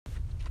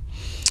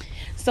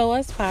So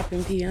what's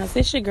poppin', peons?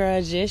 It's your girl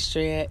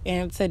Gistria,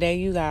 and today,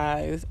 you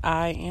guys,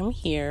 I am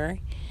here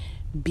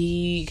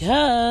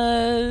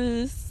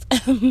because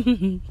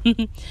I'm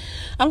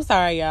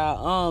sorry,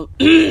 y'all.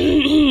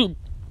 Let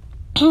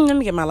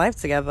me get my life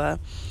together.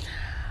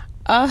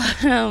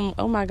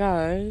 Oh my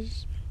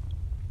gosh,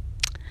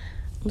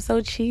 I'm so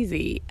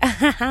cheesy.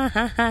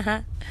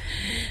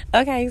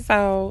 Okay,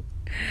 so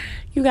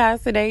you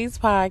guys, today's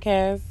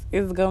podcast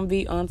is gonna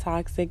be on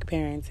toxic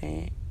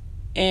parenting,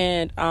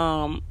 and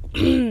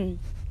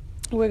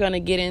we're going to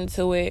get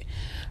into it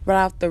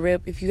right off the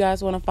rip. If you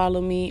guys want to follow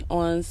me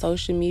on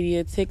social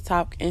media,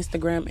 TikTok,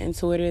 Instagram, and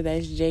Twitter,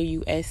 that's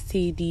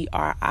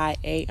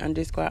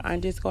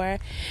JUSTDRIA__.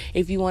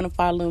 If you want to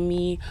follow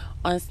me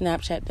on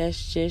Snapchat, that's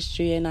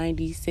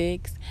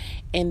Justria96.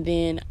 And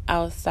then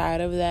outside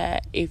of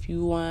that, if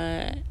you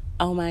want,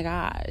 oh my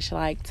gosh,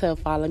 to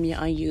follow me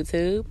on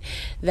YouTube,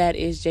 that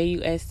is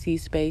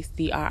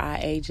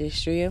JUST_DRIA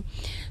Gistria.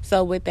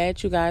 So with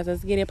that, you guys,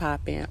 let's get it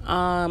popping.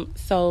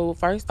 So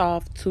first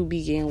off, to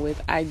begin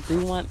with, I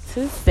do want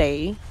to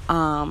say,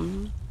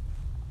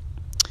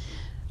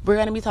 we're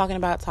going to be talking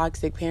about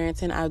toxic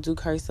parenting. I do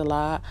curse a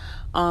lot.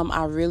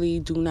 I really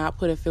do not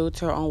put a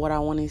filter on what I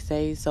want to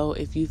say. So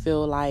if you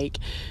feel like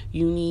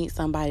you need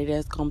somebody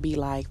that's going to be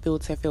like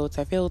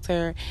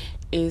filter,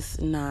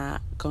 it's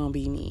not going to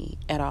be me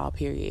at all,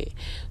 period.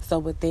 So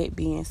with that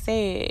being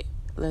said,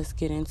 let's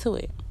get into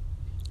it.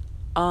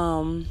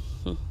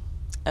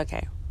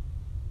 Okay.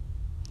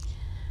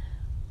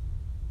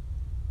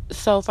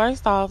 So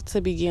first off,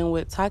 to begin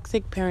with,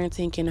 toxic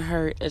parenting can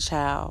hurt a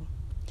child.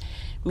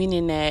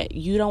 Meaning that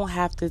you don't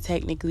have to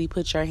technically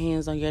put your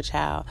hands on your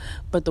child,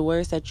 but the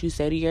words that you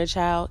say to your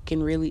child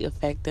can really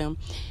affect them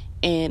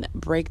and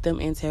break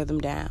them and tear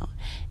them down.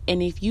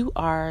 And if you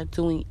are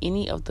doing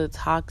any of the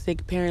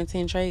toxic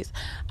parenting traits,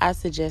 I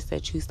suggest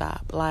that you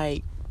stop.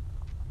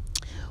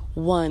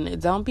 One,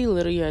 don't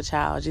belittle your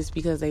child just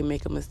because they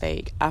make a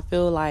mistake. I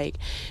feel like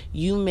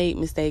you make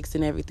mistakes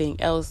and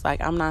everything else.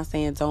 I'm not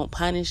saying don't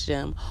punish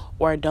them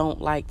or don't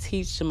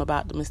teach them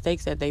about the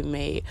mistakes that they've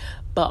made,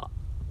 but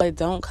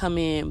don't come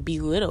in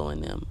belittling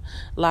them.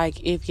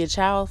 If your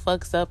child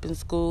fucks up in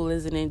school,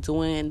 isn't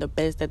doing the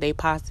best that they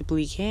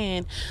possibly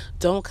can,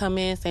 don't come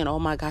in saying, oh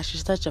my gosh,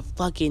 you're such a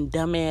fucking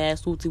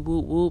dumbass, whoopty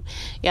whoop whoop,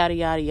 yada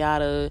yada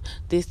yada,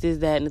 this,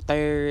 that, and the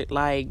third.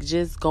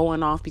 Just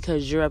going off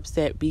because you're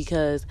upset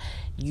because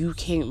you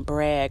can't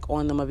brag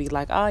on them or be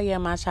like, oh yeah,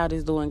 my child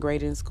is doing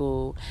great in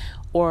school.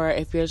 Or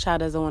if your child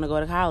doesn't want to go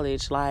to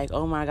college,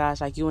 oh my gosh,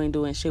 you ain't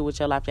doing shit with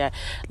your life yet.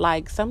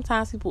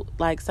 Sometimes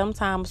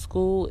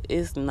school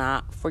is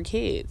not for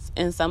kids.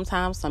 And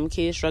sometimes some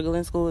kids struggle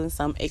in school and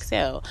some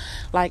excel.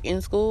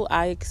 In school,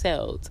 I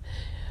excelled.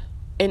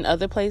 In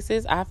other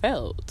places, I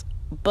failed.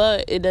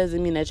 But it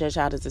doesn't mean that your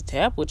child is a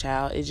terrible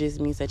child. It just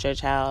means that your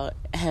child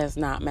has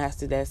not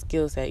mastered that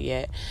skill set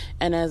yet.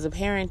 And as a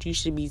parent, you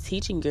should be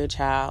teaching your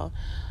child,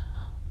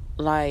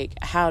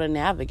 how to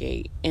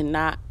navigate and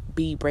not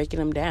be breaking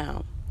them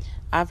down.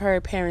 I've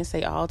heard parents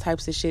say all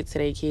types of shit to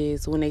their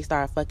kids when they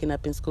start fucking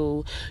up in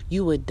school.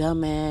 You a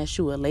dumbass,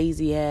 you a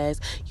lazy ass,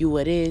 you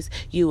a this,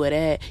 you a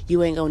that,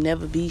 you ain't gonna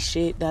never be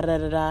shit, da da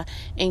da da.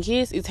 And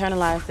kids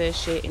internalize that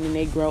shit, and then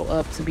they grow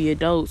up to be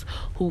adults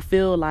who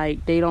feel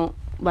like they don't,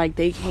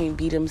 they can't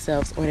be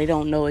themselves, or they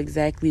don't know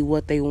exactly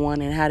what they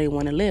want and how they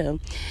want to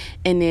live.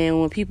 And then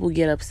when people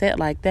get upset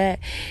like that,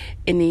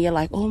 and then you're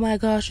like, oh my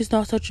gosh, it's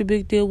not such a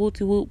big deal,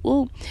 whoopty whoop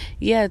whoop.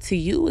 Yeah, to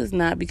you it's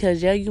not,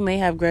 because yeah, you may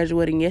have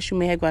graduated, and yes, you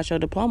may have got your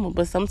diploma,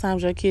 but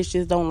sometimes your kids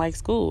just don't like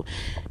school.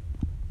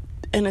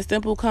 And a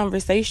simple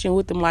conversation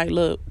with them,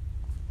 look,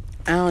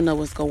 I don't know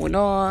what's going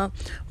on,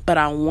 but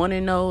I want to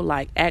know,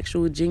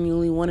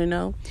 genuinely want to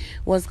know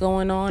what's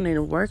going on,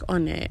 and work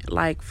on that,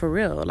 for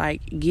real,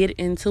 get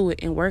into it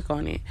and work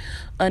on it.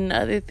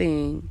 Another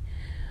thing,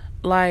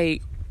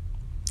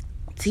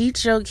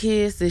 teach your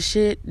kids the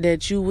shit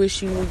that you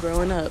wish you knew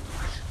growing up.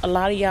 A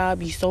lot of y'all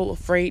be so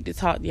afraid to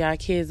talk to y'all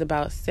kids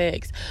about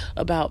sex,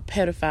 about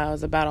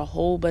pedophiles, about a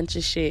whole bunch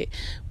of shit.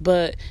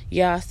 But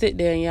y'all sit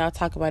there and y'all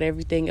talk about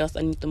everything else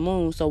underneath the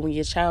moon. So when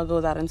your child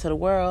goes out into the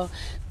world,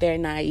 they're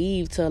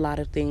naive to a lot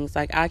of things.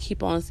 I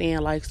keep on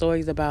seeing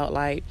stories about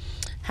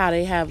how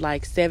they have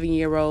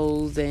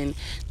 7-year-olds and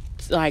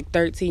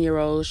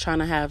 13-year-olds trying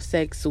to have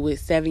sex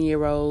with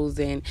 7-year-olds,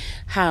 and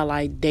how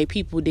they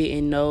people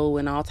didn't know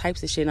and all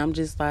types of shit. And I'm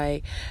just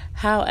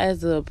how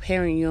as a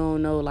parent you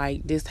don't know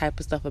this type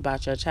of stuff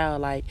about your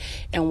child,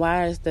 and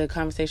why is the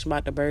conversation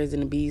about the birds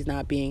and the bees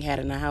not being had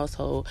in the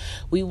household?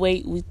 We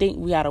think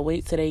we gotta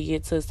wait till they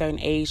get to a certain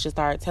age to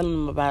start telling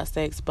them about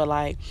sex,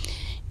 but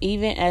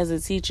even as a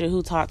teacher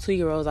who taught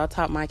 2-year-olds, I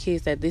taught my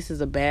kids that this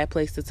is a bad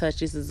place to touch,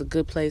 this is a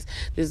good place,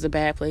 this is a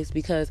bad place,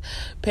 because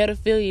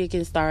pedophilia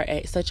can start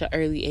at such an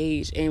early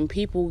age, and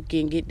people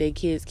can get their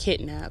kids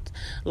kidnapped.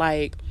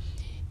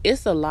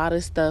 it's a lot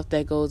of stuff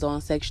that goes on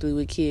sexually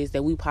with kids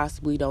that we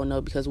possibly don't know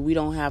because we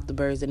don't have the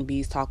birds and the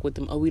bees talk with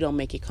them, or we don't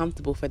make it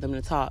comfortable for them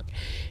to talk.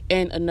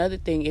 And another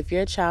thing, if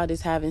your child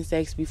is having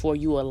sex before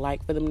you would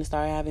like for them to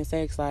start having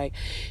sex, like,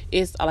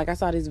 it's like, I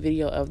saw this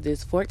video of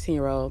this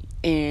 14-year-old,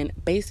 and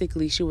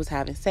basically she was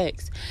having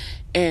sex,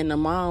 and the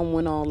mom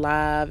went on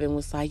live and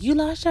was like, you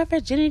lost your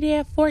virginity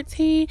at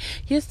 14,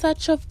 you're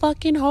such a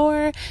fucking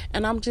whore.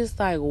 And I'm just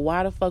like,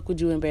 why the fuck would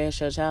you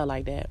embarrass your child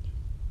like that?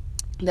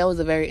 That was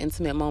a very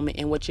intimate moment,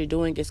 and what you're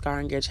doing is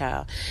scarring your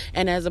child.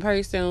 And as a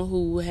person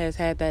who has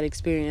had that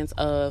experience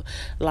of,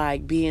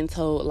 like, being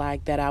told,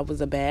 like, that I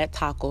was a bad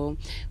taco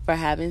for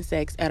having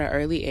sex at an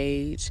early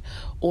age,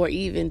 or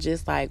even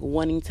just, like,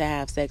 wanting to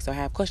have sex or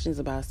have questions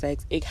about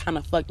sex, it kind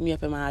of fucked me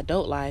up in my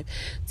adult life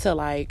to,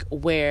 like,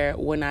 where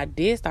when I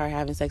did start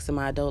having sex in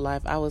my adult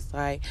life, I was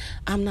like,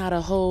 I'm not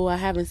a hoe, I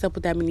haven't slept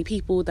with that many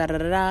people,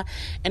 da-da-da-da.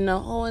 And the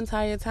whole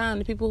entire time,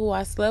 the people who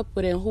I slept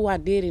with and who I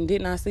did and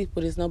did not sleep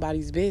with is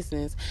nobody's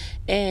business.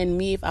 And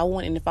me, if I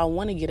want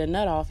to get a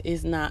nut off,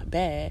 it's not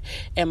bad.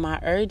 And my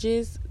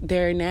urges,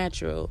 they're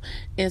natural.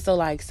 And so,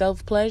 like,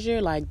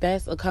 self-pleasure, like,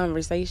 that's a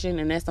conversation,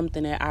 and that's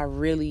something that I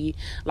really,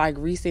 like,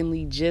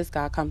 recently just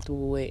got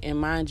comfortable with. And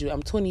mind you,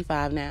 I'm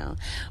 25 now.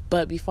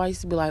 But before I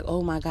used to be like,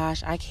 oh my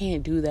gosh, I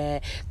can't do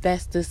that.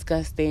 That's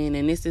disgusting.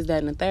 And this is that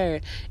and the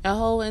third. And the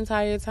whole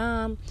entire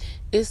time,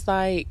 it's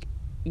like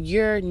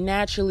you're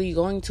naturally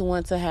going to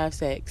want to have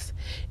sex.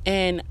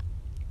 And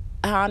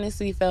I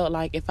honestly felt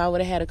like if I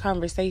would have had a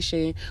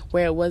conversation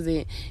where it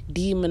wasn't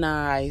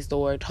demonized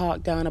or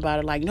talked down about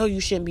it, like, no, you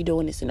shouldn't be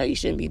doing this and no, you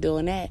shouldn't be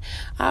doing that,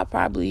 I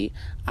probably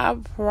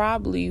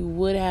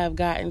would have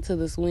gotten to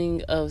the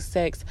swing of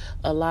sex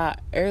a lot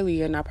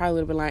earlier, and I probably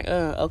would have been like,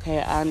 okay,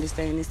 I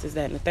understand this, that,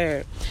 and the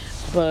third.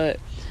 But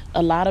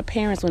a lot of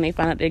parents, when they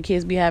find out their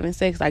kids be having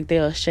sex, like,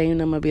 they'll shame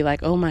them and be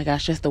like, oh my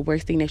gosh, that's the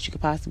worst thing that you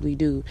could possibly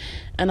do.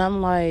 And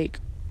I'm like,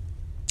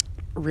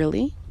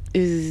 really?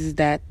 Is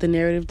that the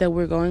narrative that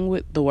we're going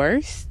with? The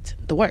worst?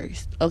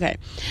 Okay.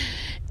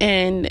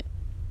 And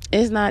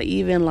it's not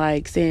even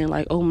like saying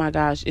like, oh my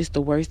gosh, it's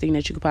the worst thing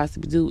that you could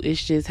possibly do.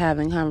 It's just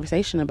having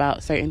conversation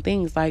about certain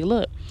things. Like,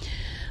 look,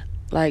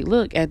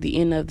 at the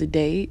end of the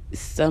day,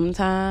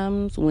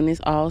 sometimes when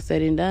it's all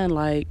said and done,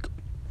 like,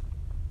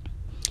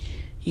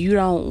 you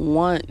don't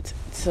want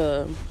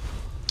to,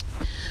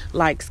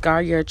 like,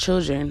 scar your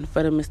children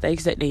for the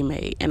mistakes that they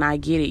made. And I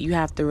get it. You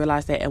have to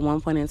realize that at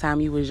one point in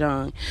time you was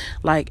young.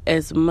 Like,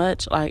 as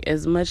much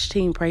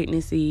teen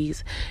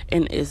pregnancies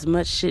and as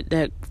much shit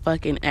that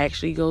fucking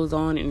actually goes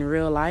on in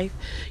real life,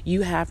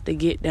 you have to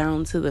get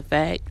down to the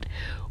fact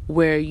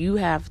where you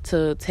have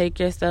to take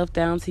yourself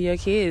down to your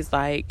kids.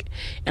 Like,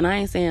 and I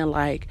ain't saying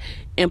like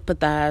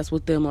empathize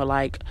with them or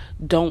like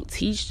don't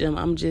teach them.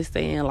 I'm just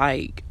saying,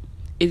 like,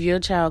 if your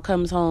child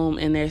comes home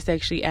and they're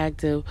sexually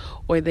active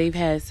or they've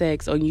had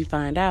sex or you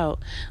find out,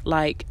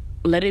 like,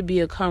 let it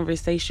be a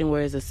conversation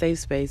where it's a safe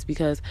space,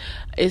 because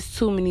it's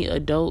too many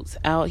adults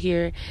out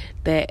here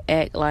that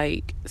act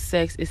like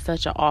sex is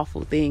such an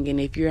awful thing. And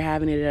if you're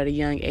having it at a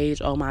young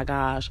age, oh my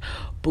gosh,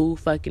 boo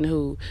fucking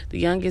who. The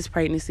youngest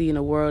pregnancy in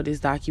the world is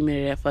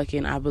documented at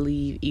fucking, I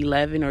believe,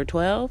 11 or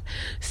 12.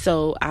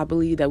 So I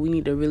believe that we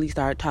need to really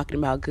start talking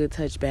about good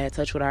touch, bad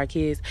touch with our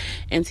kids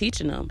and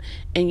teaching them.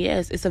 And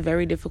yes, it's a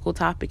very difficult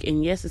topic.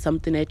 And yes, it's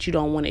something that you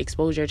don't want to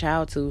expose your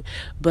child to.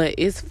 But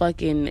it's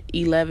fucking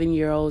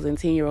 11-year-olds and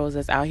 10-year-olds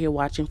that's out here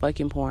watching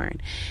fucking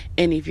porn.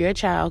 And if your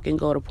child can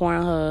go to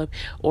Pornhub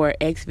or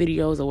X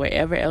videos or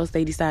wherever else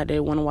they decide they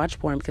want to watch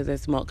porn, because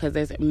there's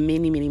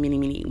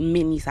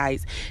many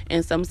sites,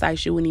 and some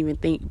sites you wouldn't even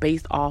think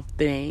based off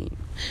the name.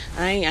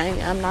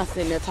 I'm not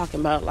sitting there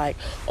talking about like,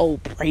 oh,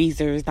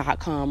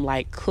 Brazers.com.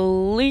 Like,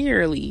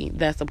 clearly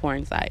that's a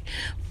porn site.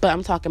 But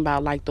I'm talking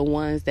about like the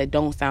ones that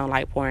don't sound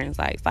like porn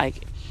sites.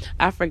 Like,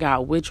 I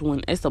forgot which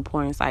one. It's a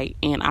porn site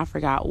and I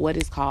forgot what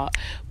it's called,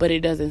 but it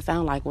doesn't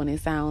sound like one.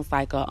 It sounds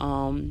like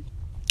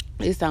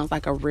it sounds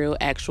like a real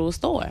actual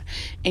store.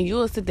 And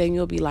you'll sit there and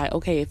you'll be like,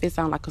 okay, if it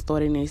sounds like a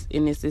store in this,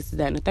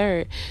 that, and the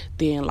third,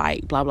 then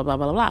like blah blah blah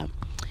blah blah.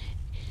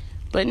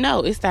 But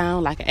no, it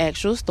sounds like an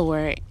actual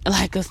store,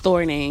 like a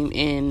store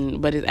name,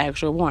 but it's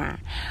actual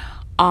porn.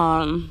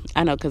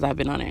 I know because I've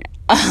been on there.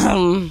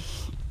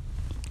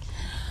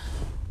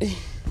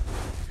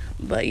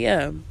 But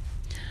yeah.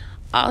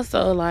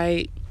 Also,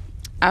 like,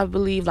 I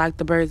believe like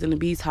the birds and the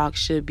bees talk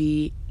should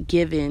be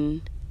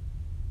given,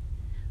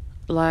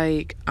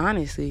 like,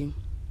 honestly,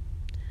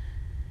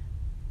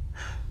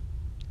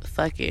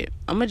 fuck it,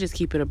 I'm gonna just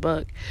keep it a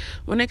buck.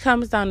 When it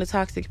comes down to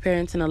toxic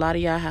parenting, a lot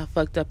of y'all have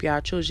fucked up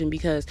y'all children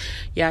because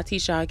y'all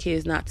teach y'all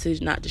kids not to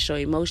show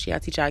emotion. Y'all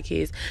teach y'all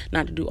kids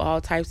not to do all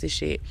types of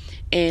shit.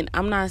 And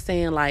I'm not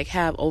saying like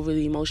have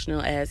overly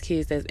emotional ass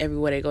kids that's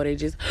everywhere they go they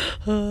just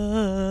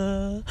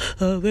no,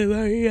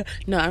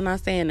 I'm not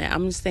saying that.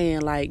 I'm just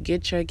saying like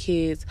get your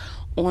kids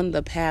on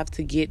the path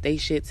to get they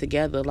shit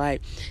together.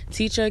 Like,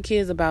 teach your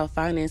kids about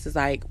finances.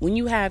 Like, when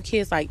you have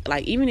kids, like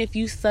even if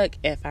you suck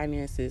at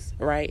finances,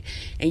 right,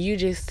 and you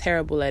just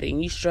terrible at it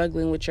and you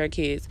struggling with your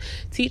kids,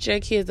 teach your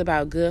kids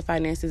about good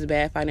finances,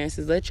 bad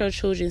finances. Let your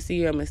children see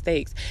your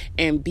mistakes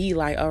and be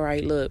like, all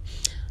right, look,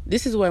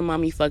 this is where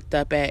mommy fucked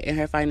up at in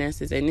her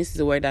finances, and this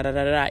is where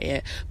da-da-da-da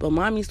at. But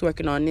mommy's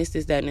working on this,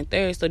 that, and the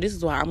third. So this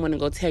is why I'm going to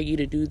go tell you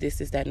to do this,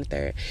 that, and the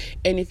third.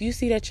 And if you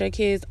see that your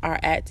kids are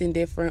acting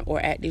different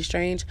or acting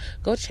strange,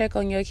 go check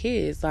on your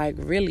kids. Like,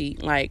 really,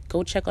 like,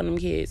 go check on them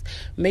kids.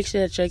 Make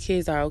sure that your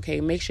kids are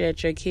okay. Make sure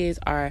that your kids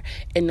are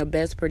in the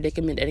best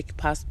predicament that it could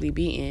possibly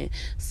be in.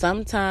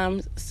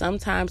 Sometimes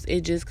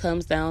it just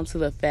comes down to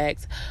the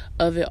facts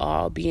of it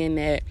all being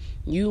that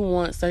you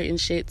want certain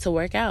shit to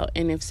work out,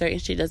 and if certain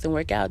shit doesn't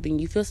work out, then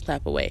you feel some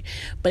type of way.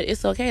 But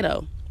it's okay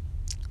though,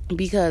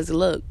 because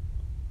look,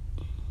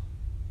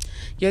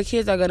 your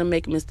kids are going to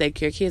make a mistake.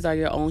 Your kids are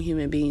your own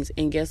human beings,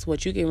 and guess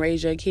what? You can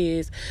raise your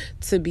kids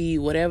to be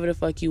whatever the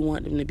fuck you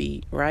want them to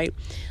be, right?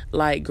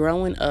 Like,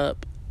 growing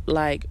up,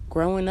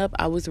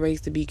 I was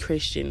raised to be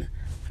Christian,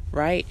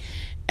 right?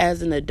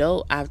 As an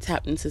adult, I've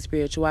tapped into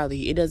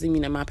spirituality. It doesn't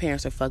mean that my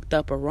parents are fucked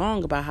up or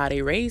wrong about how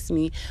they raised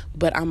me,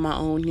 but I'm my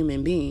own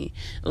human being.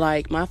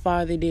 Like, my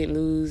father didn't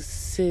lose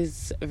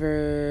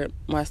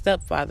my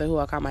stepfather, who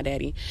I call my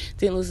daddy,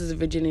 didn't lose his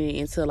virginity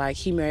until, like,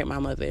 he married my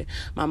mother.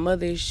 My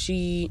mother,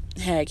 she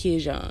had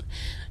kids young,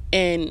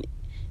 and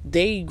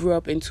they grew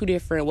up in two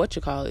different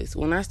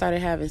when I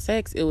started having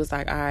sex, it was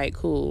like, all right,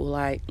 cool,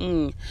 whatever.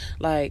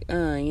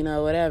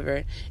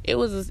 It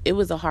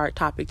was a hard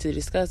topic to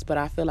discuss, but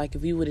I feel like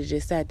if we would have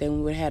just sat there and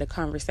we would have had a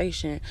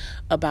conversation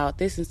about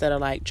this, instead of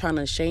like trying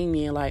to shame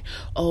me and like,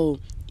 oh,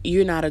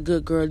 you're not a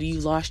good girl, you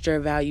lost your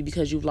value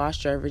because you've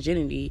lost your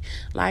virginity.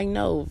 Like,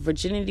 no,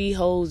 virginity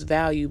holds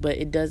value, but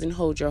it doesn't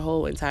hold your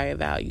whole entire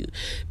value,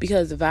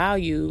 because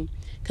value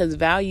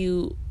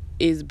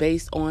is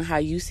based on how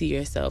you see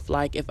yourself.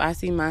 Like, if I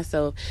see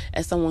myself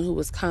as someone who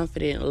was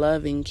confident,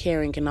 loving,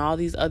 caring, and all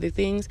these other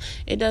things,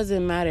 it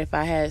doesn't matter if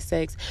I had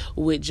sex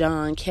with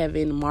John,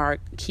 Kevin, Mark,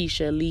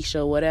 Keisha,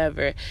 Leisha,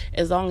 whatever,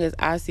 as long as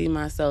I see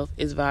myself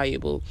as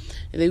valuable.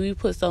 And then we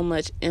put so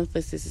much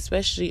emphasis,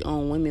 especially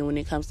on women, when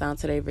it comes down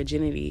to their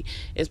virginity,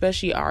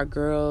 especially our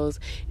girls,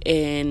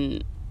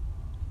 and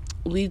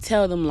we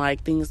tell them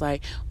like things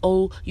like,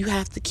 oh, you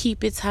have to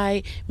keep it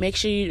tight, make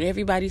sure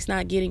everybody's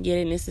not getting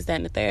this, that,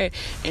 and the third.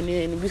 And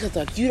then because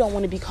like, you don't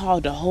want to be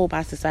called a hoe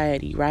by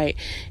society, right?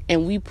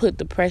 And we put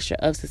the pressure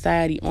of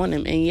society on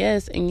them. And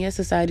yes,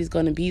 society's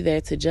going to be there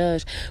to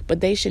judge,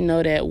 but they should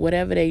know that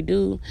whatever they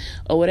do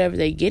or whatever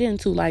they get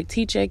into, like,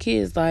 teach your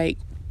kids like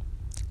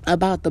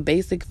about the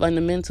basic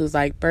fundamentals,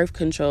 like birth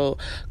control,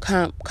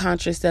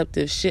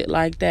 contraceptive, shit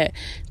like that,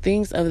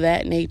 things of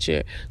that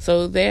nature.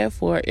 So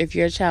therefore, if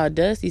your child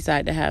does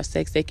decide to have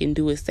sex, they can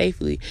do it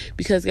safely,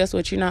 because guess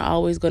what? You're not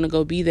always going to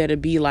go be there to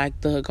be like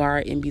the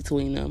guard in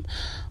between them.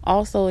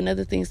 Also,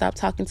 another thing, stop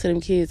talking to them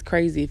kids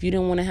crazy. If you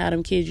didn't want to have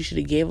them kids, you should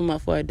have gave them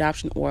up for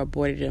adoption or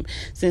aborted them.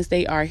 Since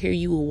they are here,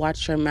 you will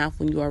watch your mouth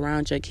when you are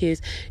around your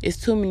kids. It's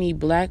too many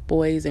black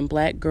boys and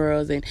black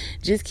girls and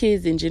just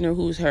kids in general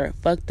who's heard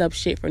fucked up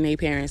shit from their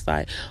parents,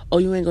 like, oh,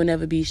 you ain't gonna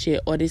never be shit,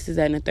 or this is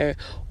that and the third.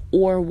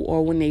 Or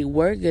when they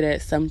were good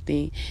at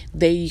something,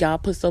 y'all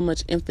put so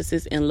much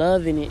emphasis and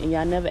love in it, and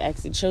y'all never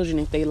ask the children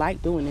if they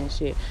like doing that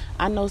shit.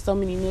 I know so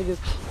many niggas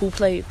who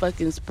played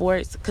fucking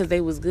sports because they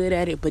was good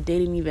at it, but they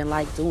didn't even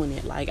like doing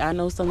it. Like, I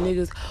know some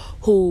niggas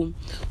who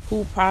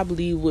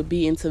probably would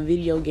be into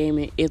video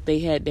gaming if they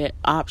had that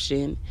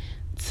option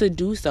to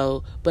do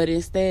so, but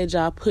instead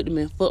y'all put them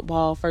in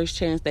football first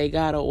chance they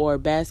got, or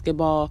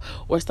basketball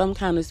or some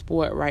kind of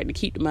sport, right, to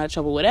keep them out of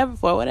trouble,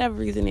 for whatever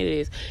reason it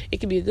is. It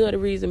could be a good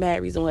reason,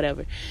 bad reason,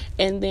 whatever.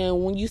 And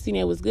then when you seen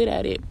they was good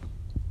at it,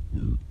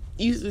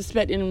 you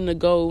expecting them to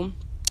go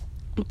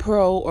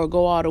pro or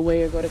go all the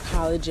way or go to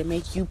college and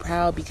make you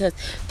proud because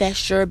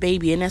that's your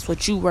baby and that's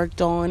what you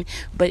worked on.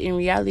 But in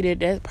reality,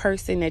 that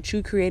person that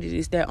you created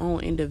is their own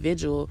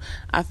individual.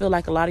 I feel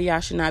like a lot of y'all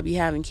should not be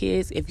having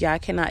kids if y'all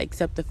cannot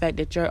accept the fact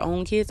that your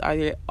own kids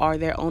are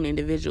their own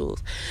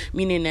individuals,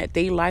 meaning that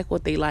they like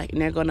what they like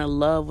and they're gonna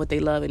love what they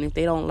love, and if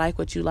they don't like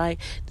what you like,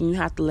 then you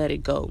have to let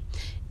it go.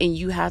 And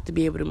you have to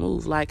be able to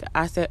move. Like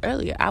I said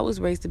earlier, I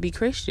was raised to be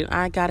Christian.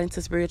 I got into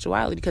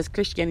spirituality because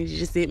Christianity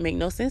just didn't make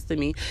no sense to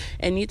me.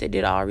 And neither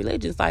did all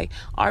religions. Like,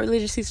 all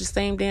religions teach the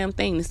same damn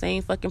thing, the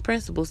same fucking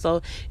principle.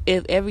 So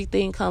if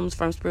everything comes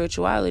from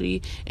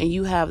spirituality and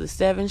you have the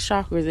 7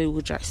 chakras,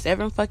 which are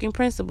 7 fucking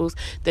principles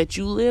that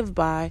you live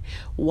by,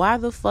 why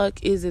the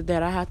fuck is it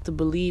that I have to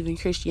believe in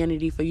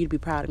Christianity for you to be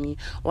proud of me?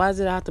 Why does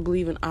it have to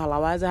believe in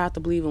Allah? Why does it have to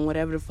believe in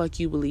whatever the fuck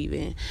you believe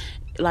in?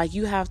 Like,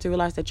 you have to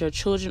realize that your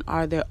children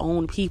are their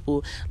own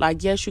people.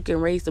 Like, yes, you can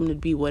raise them to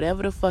be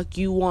whatever the fuck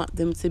you want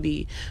them to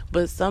be,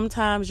 but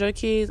sometimes your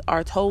kids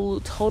are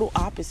total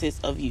opposites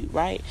of you,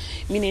 right?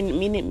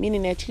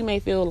 Meaning that you may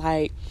feel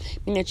like,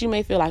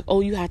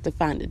 oh, you have to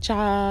find a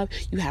job,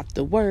 you have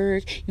to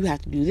work, you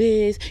have to do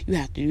this, you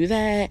have to do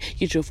that,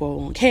 get your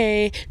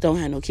 401k, don't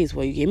have no kids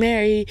before you get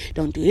married,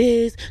 don't do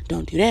this,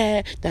 don't do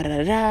that, da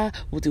da da da,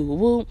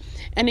 woo.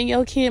 And then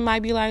your kid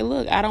might be like,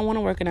 look, I don't want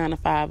to work a 9 to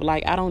 5.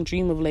 Like, I don't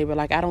dream of labor.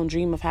 Like, I don't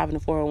dream of having a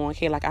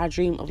 401k. Like, I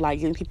dream of, like,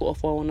 getting people a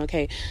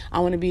 401k. I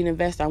want to be an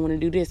investor. I want to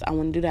do this. I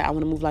want to do that. I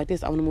want to move like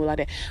this. I want to move like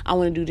that. I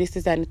want to do this,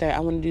 that, and the third. I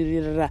want to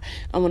do da, da, da.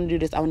 I want to do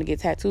this. I want to get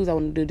tattoos. I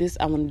want to do this.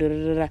 I want to do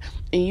da, da, da.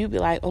 And you be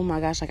like, oh my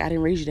gosh, like, I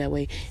didn't raise you that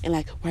way. And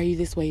like, why are you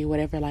this way or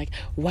whatever? Like,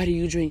 why do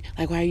you drink?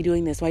 Like, why are you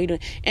doing this? Why are you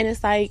doing? And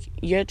it's like,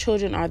 your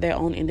children are their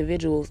own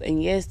individuals.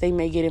 And yes, they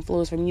may get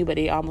influence from you, but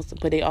they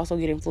also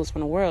get influence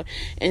from the world.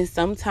 And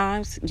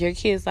sometimes your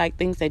kids like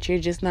things that you're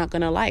just not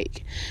gonna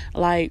like.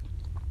 Like,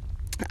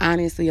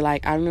 honestly,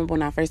 like, I remember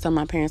when I first told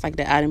my parents like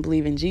that I didn't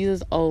believe in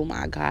Jesus. Oh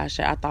my gosh,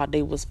 I thought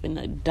they was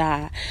finna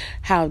die.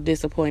 How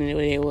disappointed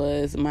it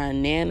was. My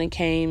nana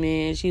came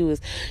in. She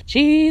was,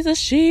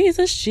 Jesus,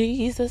 Jesus,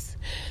 Jesus,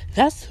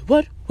 that's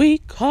what we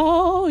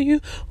call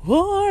you,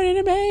 born in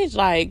a manger.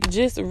 Like,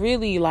 just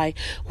really, like,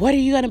 what are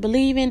you gonna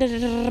believe in?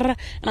 And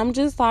I'm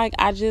just like,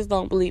 I just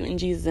don't believe in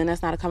Jesus, and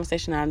that's not a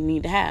conversation I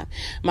need to have.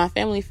 My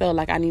family felt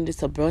like I needed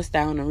to bust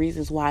down the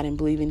reasons why I didn't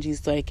believe in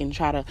Jesus so they can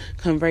try to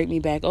convert me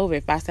back over.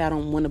 If I say I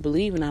don't want to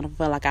believe and I don't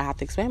feel like I have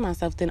to explain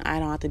myself, then I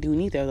don't have to do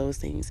neither of those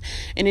things.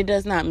 And it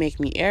does not make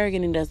me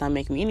arrogant. It does not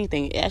make me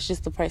anything. That's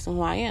just the person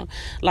who I am.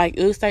 Like,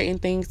 there's certain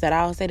things that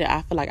I'll say that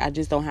I feel like I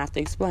just don't have to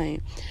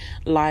explain.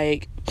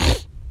 Like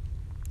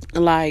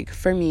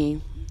for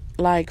me,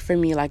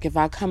 like if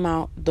I come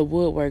out the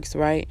woodworks,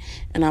 right,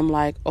 and I'm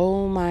like,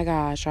 oh my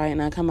gosh, right, and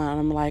I come out and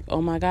I'm like,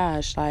 oh my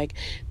gosh, like,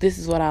 this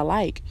is what I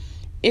like.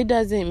 It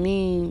doesn't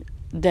mean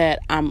that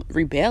I'm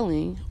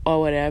rebelling or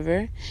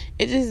whatever.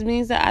 It just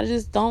means that I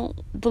just don't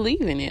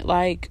believe in it.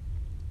 Like,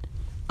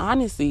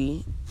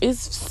 honestly,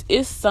 it's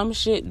some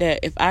shit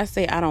that if I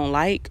say I don't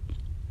like,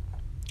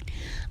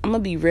 I'm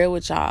gonna be real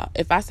with y'all.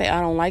 If I say I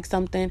don't like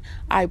something,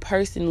 I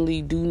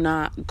personally do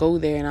not go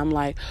there and I'm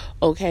like,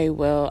 okay,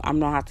 well,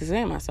 I'm gonna have to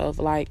say myself.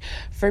 Like,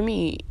 for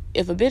me,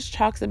 if a bitch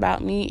talks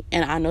about me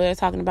and I know they're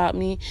talking about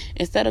me,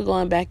 instead of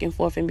going back and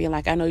forth and being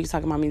like, I know you're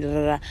talking about me, da,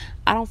 da, da,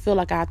 I don't feel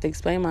like I have to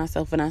explain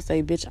myself when I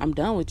say, bitch, I'm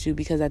done with you,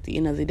 because at the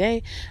end of the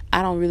day,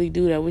 I don't really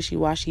do that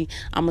wishy-washy,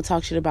 I'm gonna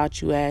talk shit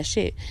about you ass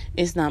shit.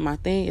 It's not my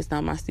thing, it's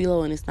not my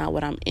stilo, and it's not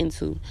what I'm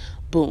into.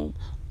 Boom.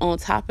 On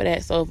top of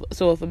that, so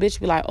if a bitch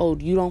be like, oh,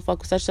 you don't fuck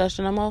with such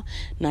no more?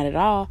 Not at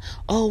all.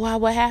 Oh, why?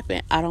 What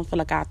happened? I don't feel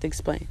like I have to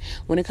explain.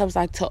 When it comes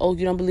like to, oh,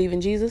 you don't believe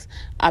in Jesus?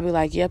 I'll be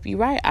like, yep, you're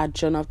right. I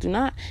sure enough do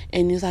not.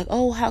 And he's like,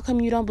 oh, how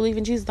come you don't believe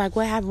in Jesus? Like,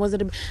 what happened? Was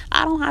it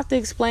I don't have to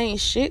explain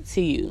shit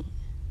to you.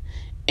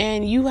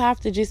 And you have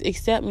to just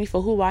accept me for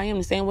who I am,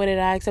 the same way that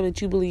I accept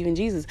that you believe in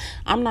Jesus.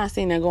 I'm not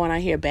saying that going out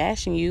here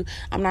bashing you.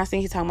 I'm not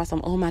saying he's talking about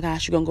something, oh my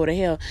gosh, you're going to go to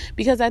hell.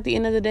 Because at the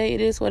end of the day, it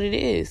is what it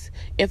is.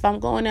 If I'm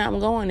going there, I'm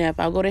going there.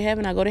 If I go to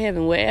heaven, I go to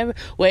heaven.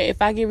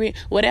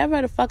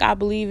 Whatever the fuck I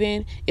believe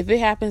in, if it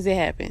happens, it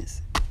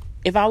happens.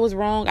 If I was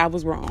wrong, I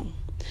was wrong.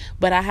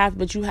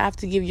 But you have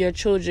to give your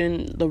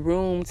children the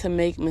room to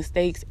make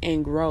mistakes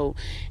and grow.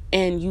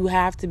 And you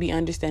have to be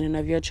understanding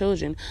of your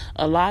children.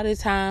 A lot of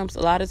times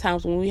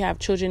when we have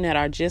children that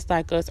are just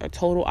like us, or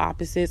total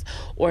opposites,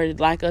 or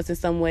like us in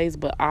some ways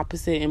but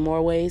opposite in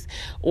more ways,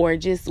 or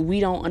just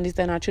we don't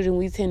understand our children,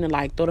 we tend to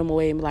like throw them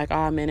away and be like,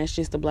 oh man, that's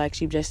just the black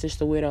sheep, that's just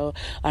the widow,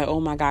 like, oh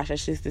my gosh,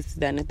 that's just this,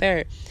 that, and the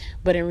third.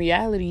 But in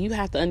reality, you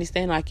have to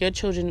understand, like, your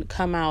children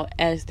come out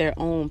as their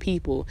own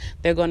people.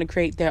 They're going to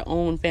create their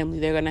own family.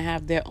 They're going to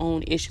have their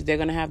own issues. They're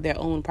going to have their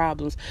own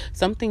problems.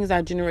 Some things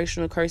are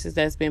generational curses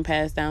that's been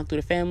passed down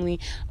through the family.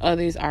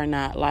 Others are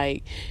not,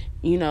 like,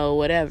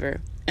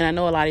 whatever. And I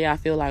know a lot of y'all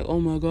feel like, oh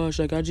my gosh,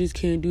 like, I just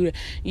can't do that.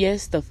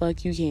 Yes, the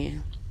fuck you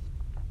can.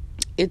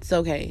 It's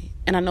okay.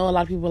 And I know a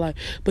lot of people are like,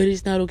 but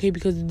it's not okay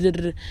because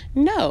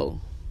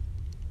no.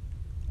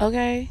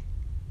 Okay?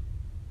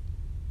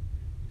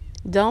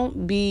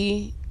 Don't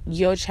be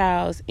your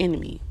child's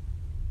enemy.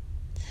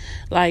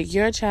 Like,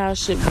 your child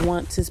should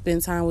want to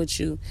spend time with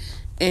you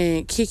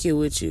and kick it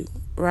with you,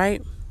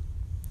 right?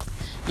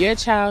 Your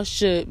child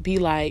should be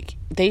like,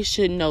 they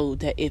should know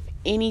that if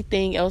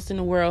anything else in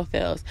the world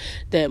fails,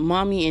 that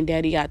mommy and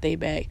daddy got their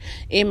back.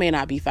 It may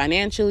not be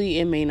financially,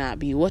 it may not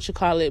be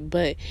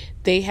but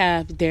they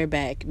have their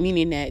back,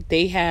 meaning that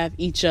they have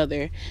each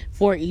other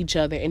for each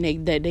other, and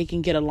that they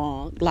can get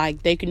along.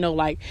 Like, they can know,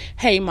 like,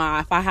 hey ma,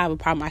 if I have a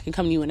problem, I can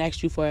come to you and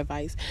ask you for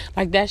advice.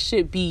 Like, that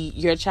should be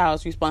your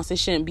child's response. It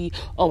shouldn't be,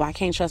 oh, I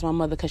can't trust my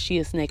mother because she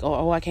a snake, or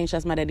oh, I can't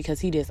trust my daddy because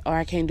he this, or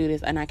I can't do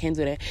this and I can't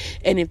do that.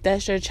 And if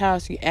that's your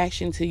child's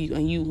reaction to you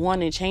and you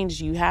want to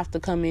change, you have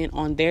to come in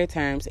on their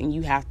terms and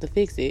you have to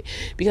fix it.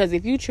 Because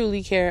if you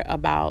truly care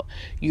about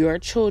your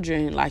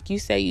children like you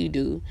say you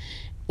do,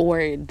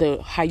 or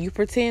how you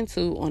pretend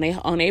to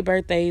on their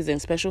birthdays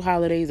and special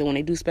holidays, and when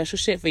they do special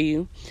shit for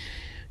you,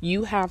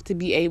 You have to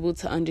be able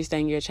to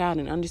understand your child,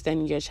 and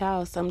understanding your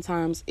child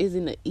sometimes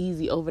isn't an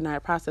easy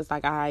overnight process.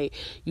 Like,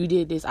 you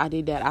did this, I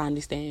did that, I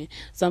understand.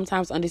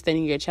 Sometimes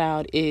understanding your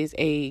child is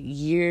a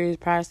year's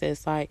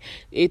process. Like,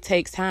 it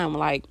takes time.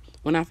 Like,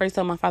 when I first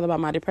told my father about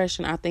my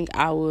depression, I think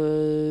I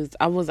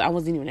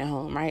wasn't even at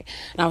home, right?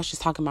 And I was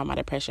just talking about my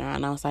depression,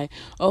 and I was like,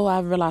 oh,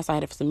 I've realized I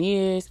had it for some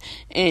years.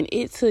 And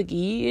it took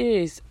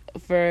years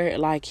for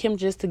like him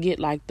just to get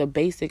like the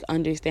basic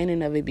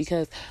understanding of it,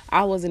 because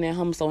I wasn't at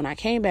home. So when I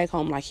came back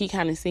home, like, he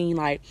kind of seen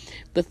like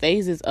the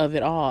phases of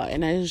it all.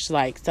 And it was just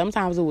like,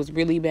 sometimes it was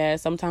really bad,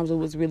 sometimes it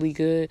was really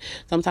good,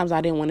 sometimes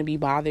I didn't want to be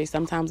bothered,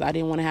 sometimes I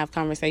didn't want to have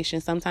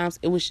conversations, sometimes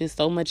it was just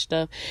so much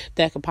stuff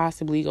that could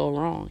possibly go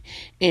wrong,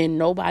 and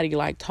nobody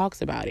like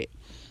talks about it.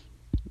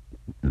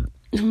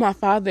 My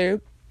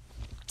father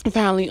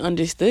finally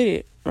understood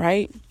it,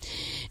 right?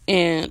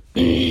 And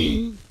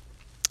he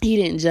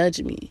didn't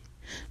judge me.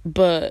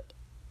 But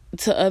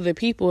to other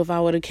people, if I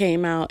would have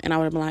came out and I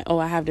would have been like, oh,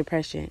 I have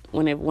depression,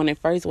 when I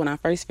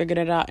first figured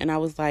it out, and I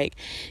was like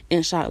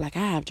in shock, like, I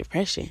have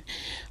depression,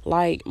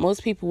 like,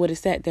 most people would have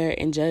sat there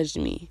and judged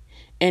me.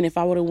 And if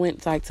I would have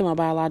went like to my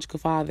biological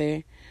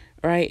father,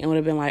 right, and would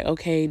have been like,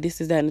 okay, this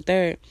is that and the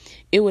third,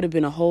 it would have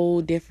been a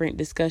whole different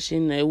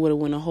discussion. It would have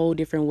went a whole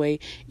different way.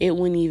 It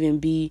wouldn't even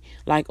be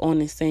like on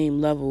the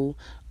same level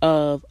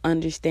of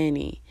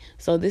understanding.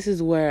 So this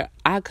is where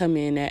I come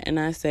in at, and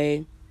I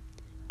say,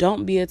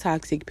 don't be a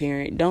toxic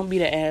parent. Don't be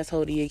the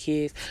asshole to your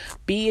kids.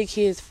 Be your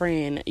kid's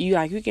friend. You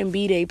can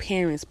be their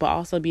parents, but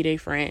also be their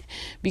friend.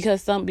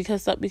 Because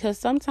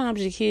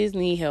sometimes your kids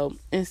need help,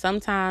 and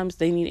sometimes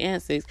they need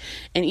answers.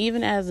 And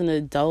even as an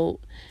adult,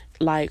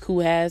 like, who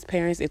has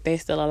parents, if they're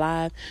still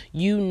alive,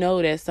 you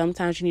know that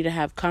sometimes you need to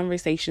have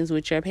conversations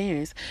with your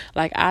parents.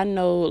 Like, I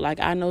know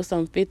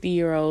some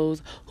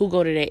 50-year-olds who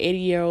go to their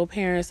 80-year-old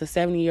parents, or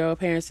 70-year-old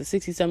parents, or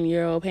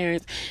 60-something-year-old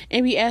parents,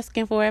 and be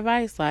asking for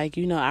advice. Like,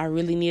 I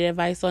really need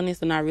advice on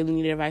this, and I really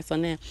need advice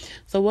on that.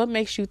 So what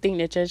makes you think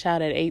that your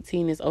child at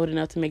 18 is old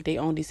enough to make their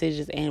own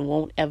decisions and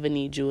won't ever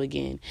need you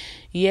again?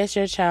 Yes,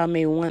 your child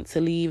may want to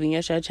leave, and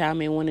yes, your child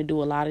may want to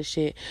do a lot of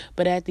shit,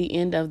 but at the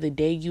end of the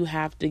day, you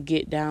have to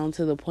get down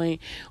to the point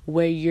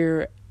where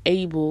you're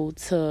able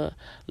to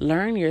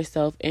learn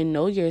yourself and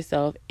know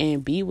yourself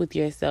and be with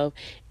yourself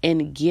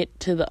and get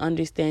to the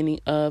understanding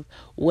of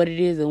what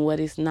it is and what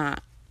it's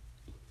not.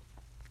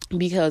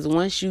 Because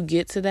once you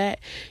get to that,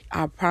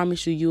 I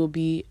promise you, you'll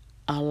be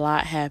a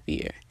lot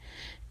happier.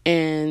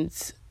 And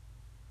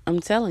I'm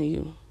telling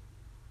you,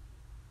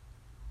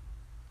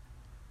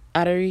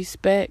 out of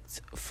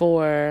respect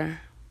for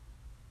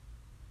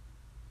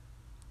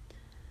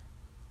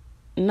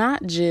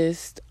not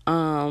just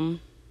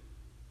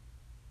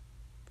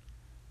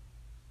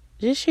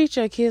treat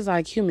your kids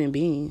like human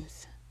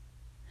beings.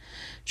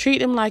 Treat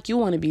them like you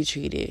want to be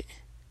treated.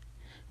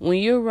 When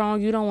you're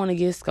wrong, you don't want to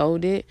get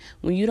scolded.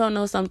 When you don't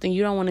know something,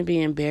 you don't want to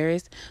be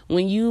embarrassed.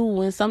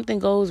 When something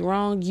goes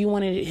wrong, you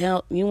want to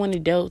help. You want to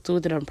deal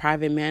with it in a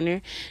private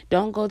manner.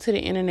 Don't go to the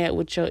internet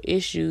with your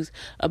issues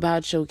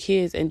about your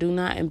kids, and do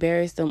not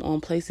embarrass them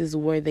on places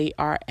where they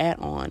are at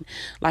on.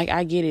 Like,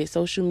 I get it.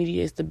 Social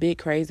media is the big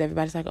craze.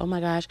 Everybody's like, oh my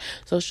gosh,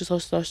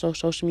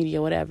 social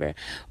media, whatever.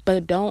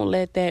 But don't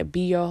let that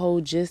be your whole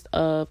gist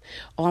of,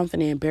 oh, I'm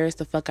finna embarrass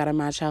the fuck out of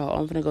my child.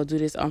 Oh, I'm finna go do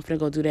this. I'm finna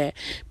go do that.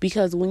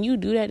 Because when you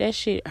do that, that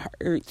shit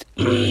hurts.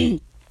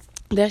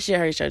 That shit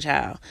hurts your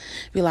child.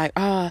 Be like,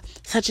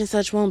 such and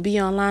such won't be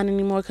online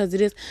anymore because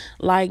it is.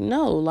 Like,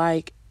 no,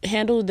 like,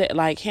 handle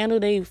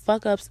they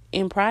fuck ups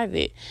in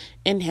private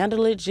and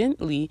handle it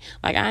gently.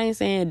 Like,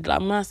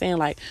 I'm not saying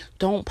like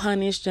don't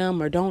punish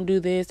them or don't do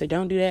this or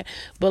don't do that,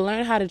 but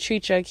learn how to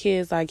treat your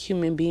kids like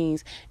human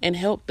beings and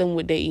help them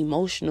with their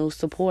emotional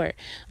support.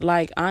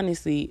 Like,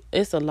 honestly,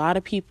 it's a lot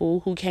of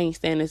people who cannot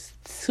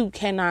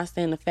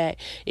stand the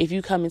fact if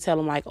you come and tell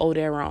them like, oh,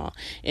 they're wrong,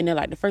 and they're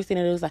like, the first thing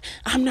they do is like,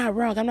 I'm not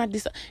wrong, I'm not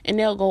this, and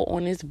they'll go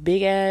on this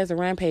big ass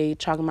rampage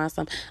talking about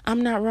something,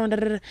 I'm not wrong, da,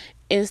 da, da.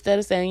 Instead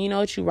of saying, you know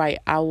what, you're right,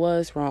 I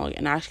was wrong,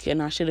 and I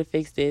should have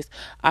fixed this.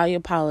 I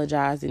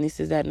apologize, and this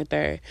is that and the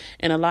third.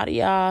 And a lot of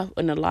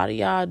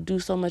y'all do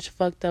so much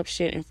fucked up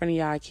shit in front of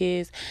y'all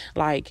kids.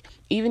 Like,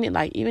 even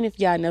if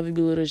y'all never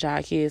belittle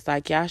y'all kids,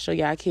 like, y'all show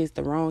y'all kids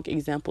the wrong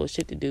example of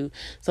shit to do.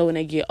 So when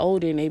they get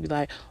older and they be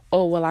like,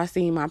 oh, well, I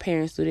seen my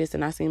parents do this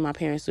and I seen my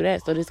parents do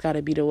that, so this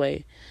gotta be the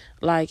way.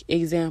 Like,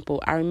 example,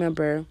 I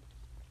remember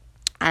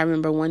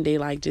one day,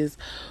 like, just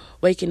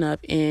waking up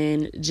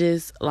and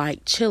just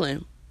like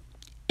chilling.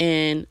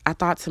 And I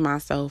thought to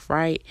myself,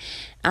 right,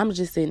 I'm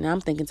just sitting there,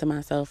 I'm thinking to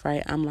myself,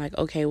 right, I'm like,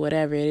 okay,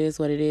 whatever, it is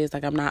what it is.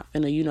 Like, I'm not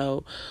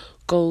finna,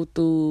 go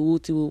through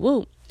woo-tee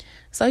woo-woo.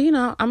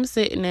 So, I'm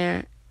sitting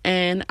there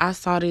and I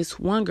saw this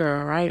one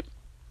girl, right?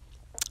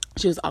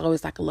 She was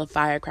always like a little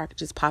firecracker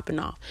just popping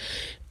off.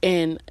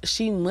 And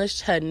she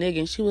mushed her nigga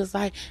and she was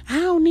like, I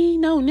don't need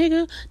no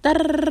nigga. Da,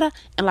 da, da, da.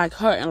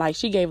 And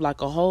she gave like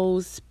a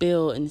whole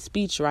spiel and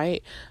speech,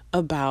 right,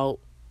 about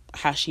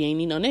how she ain't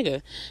need no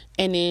nigga.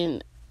 And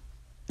then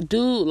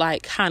dude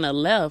like kind of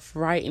left,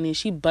 right, and then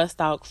she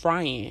bust out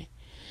crying.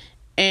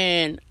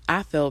 And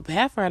I felt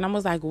bad for her. And I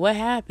was like, what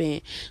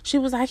happened? She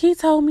was like, he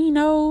told me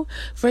no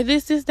for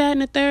this, that,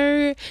 and the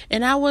third.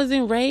 And I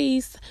wasn't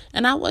raised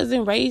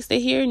to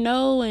hear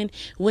no. And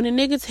when a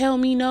nigga tell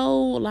me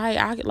no, I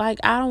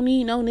don't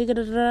need no nigga.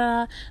 Da, da,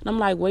 da. And I'm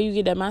like, where you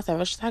get that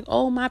mindset? She's like,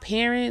 oh, my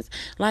parents,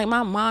 like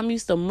my mom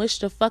used to mush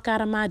the fuck out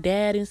of my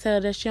dad and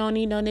tell that she don't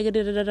need no nigga.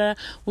 Da, da, da, da,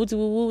 woo,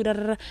 woo, woo, da,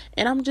 da, da.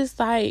 And I'm just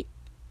like,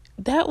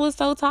 that was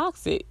so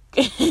toxic.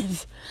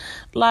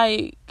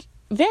 Like,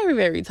 very,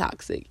 very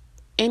toxic.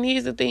 And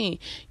here's the thing,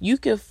 you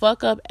can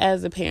fuck up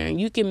as a parent.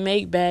 You can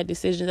make bad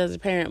decisions as a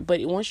parent.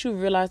 But once you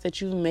realize that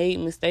you've made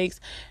mistakes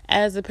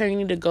as a parent, you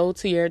need to go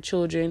to your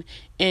children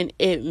and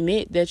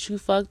admit that you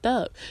fucked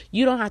up.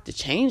 You don't have to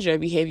change your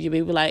behavior,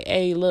 baby. Like,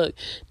 hey, look,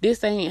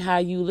 this ain't how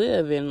you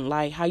live and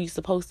like how you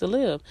supposed to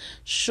live.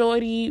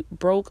 Shorty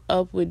broke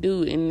up with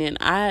dude. And then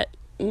I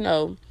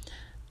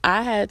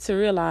had to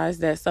realize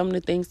that some of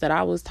the things that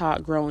I was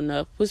taught growing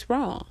up was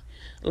wrong.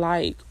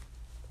 Like,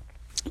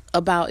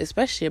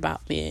 especially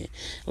about men.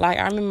 Like,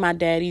 I remember my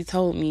daddy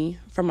told me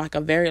from my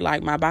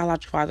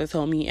biological father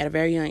told me at a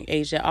very young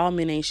age that all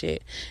men ain't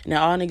shit and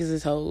that all niggas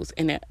is hoes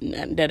and that a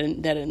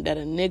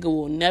nigga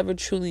will never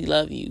truly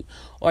love you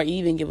or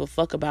even give a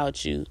fuck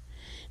about you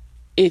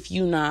if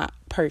you not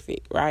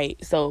perfect, right?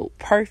 So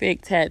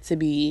perfect had to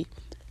be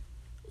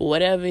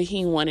whatever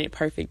he wanted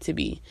perfect to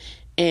be.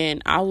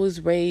 And I was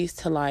raised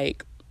to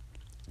like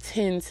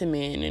tend to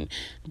men and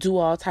do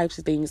all types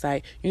of things.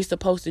 Like, you're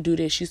supposed to do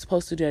this, you're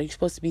supposed to do that, you're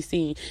supposed to be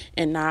seen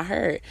and not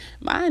heard.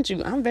 Mind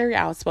you, I'm very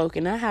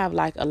outspoken. I have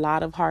like a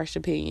lot of harsh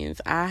opinions.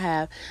 I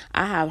have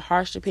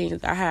harsh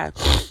opinions. I have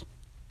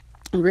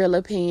real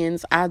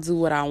opinions. I do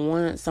what I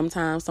want.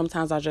 Sometimes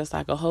I dress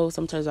like a hoe.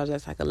 Sometimes I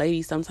dress like a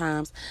lady.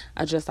 Sometimes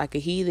I dress like a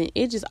heathen.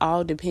 It just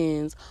all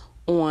depends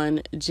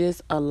on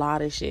just a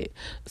lot of shit.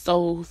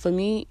 So for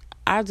me,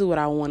 I do what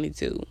I want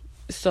to do.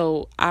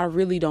 So I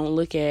really don't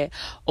look at,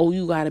 oh,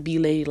 you gotta be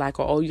ladylike,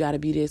 or oh, you gotta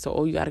be this, or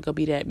oh, you gotta go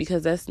be that,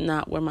 because that's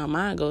not where my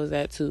mind goes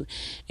at too.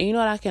 And you know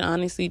what I can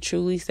honestly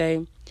truly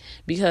say,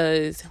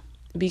 because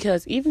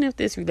even if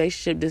this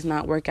relationship does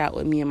not work out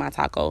with me and my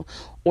taco,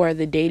 or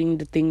the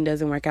thing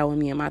doesn't work out with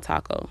me and my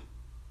taco,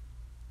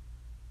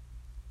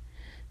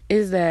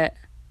 is that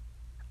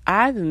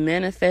I've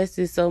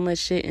manifested so much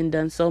shit and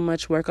done so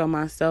much work on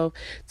myself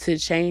to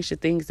change the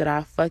things that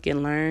I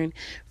fucking learned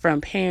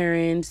from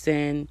parents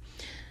and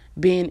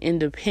being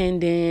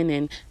independent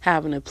and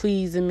having to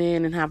please a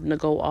man and having to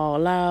go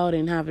all out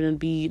and having to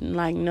be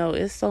like, no,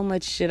 it's so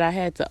much shit I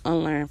had to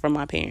unlearn from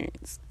my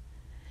parents.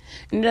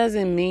 It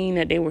doesn't mean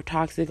that they were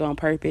toxic on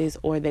purpose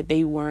or that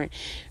they weren't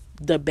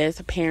the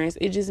best parents.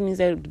 It just means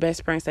they're the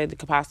best parents that they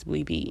could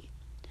possibly be.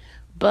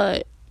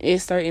 But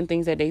it's certain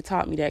things that they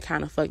taught me that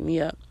kind of fucked me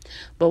up.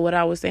 But what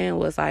I was saying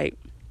was like,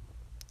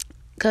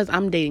 because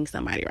I'm dating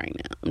somebody right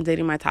now. I'm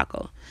dating my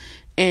taco.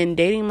 And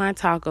dating my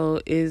taco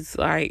is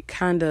like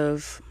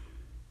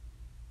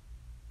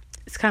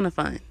it's kind of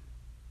fun.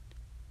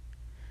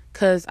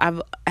 Because I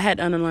had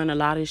to unlearn a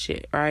lot of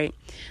shit, right?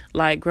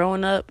 Like,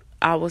 growing up,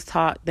 I was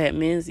taught that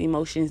men's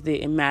emotions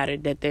didn't matter,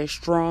 that they're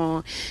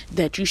strong,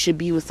 that you should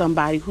be with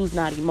somebody who's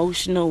not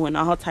emotional and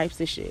all types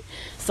of shit.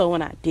 So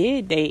when I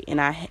did date and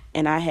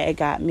I had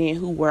got men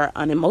who were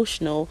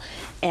unemotional,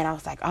 and I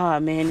was like, oh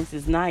man, this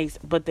is nice.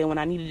 But then when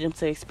I needed them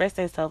to express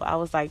themselves, I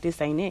was like, this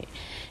ain't it.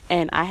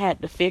 And I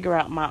had to figure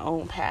out my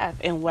own path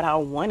and what I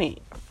wanted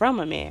from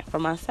a man, for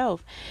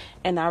myself.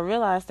 And I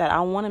realized that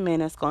I want a man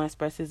that's going to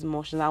express his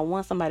emotions. I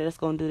want somebody that's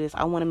going to do this.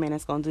 I want a man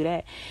that's going to do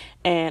that.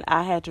 And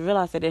I had to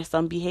realize that there's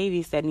some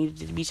behaviors that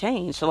needed to be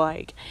changed.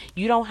 Like,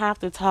 you don't have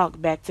to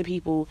talk back to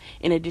people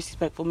in a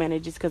disrespectful manner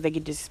just because they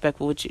get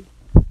disrespectful with you.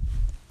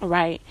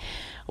 Right?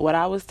 What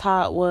I was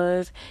taught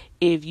was,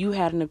 if you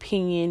had an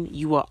opinion,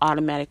 you were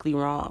automatically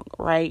wrong,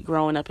 right?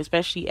 Growing up,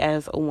 especially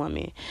as a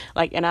woman.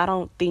 Like, and I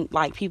don't think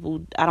like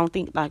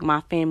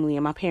my family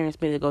and my parents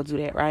made to go do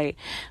that, right?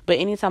 But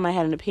anytime I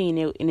had an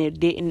opinion and it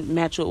didn't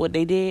match with what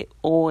they did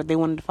or they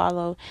wanted to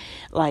follow,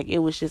 like, it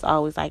was just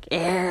always like,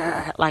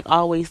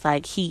 always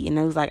like heat. And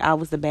it was like I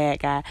was the bad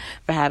guy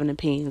for having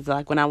opinions.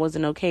 Like, when I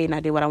wasn't okay and I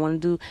did what I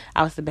wanted to do,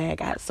 I was the bad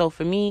guy. So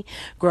for me,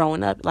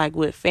 growing up, like,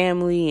 with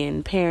family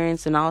and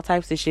parents and all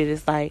types of shit,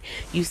 it's like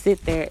you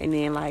sit there and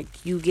then like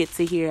you get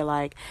to hear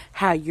like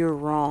how you're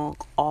wrong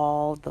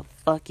all the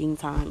fucking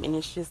time. And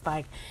it's just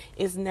like,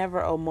 it's never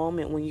a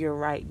moment when you're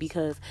right.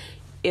 Because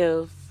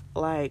if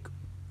like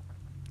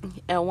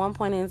at one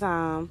point in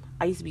time,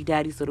 I used to be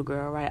daddy's little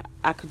girl, right?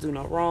 I could do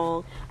no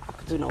wrong, I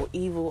could do no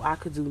evil, I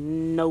could do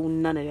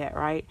none of that,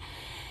 right?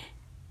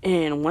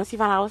 And once he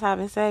found out I was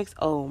having sex,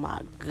 oh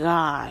my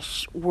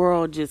gosh,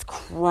 world just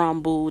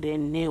crumbled.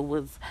 And it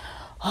was,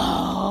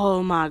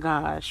 oh my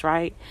gosh,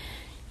 right?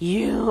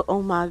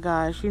 Oh my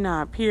gosh, you're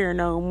not pure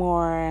no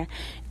more.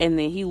 And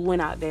then he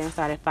went out there and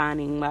started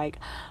finding like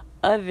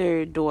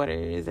other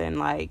daughters and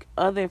like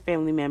other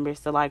family members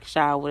to like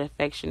shower with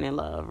affection and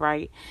love,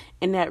 right?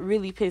 And that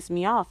really pissed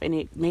me off, and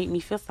it made me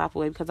feel some type of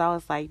way, because I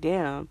was like,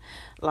 damn,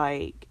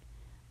 like,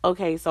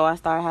 okay, so I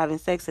started having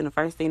sex, and the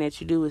first thing that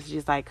you do is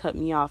just like cut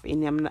me off,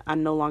 and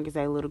I'm no longer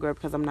that little girl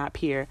because I'm not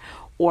pure.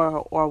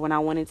 Or when I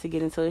wanted to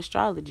get into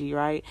astrology,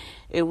 right?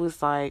 It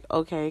was like,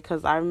 okay,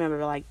 because I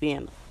remember like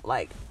being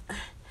like,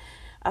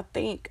 I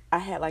think I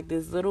had like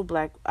this little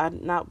black,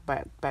 not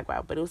black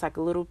Bible, but it was like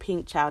a little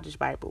pink childish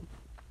Bible,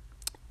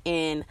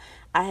 and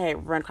I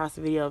had run across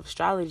a video of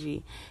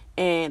astrology,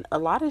 and a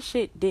lot of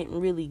shit didn't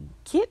really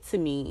get to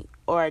me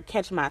or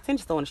catch my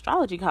attention. So when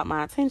astrology caught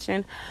my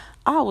attention,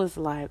 I was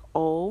like,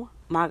 oh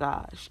my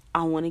gosh,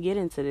 I want to get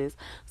into this.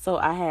 So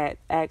I had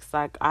asked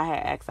like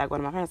one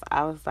of my parents.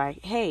 I was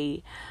like,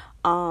 hey,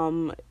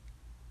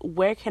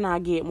 where can I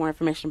get more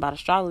information about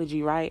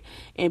astrology, right?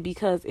 And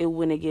because it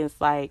went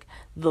against like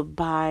the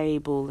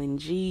Bible and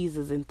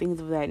Jesus and things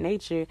of that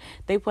nature,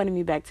 they pointed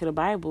me back to the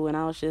Bible, and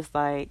I was just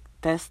like,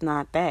 that's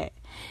not that.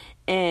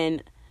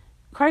 And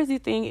crazy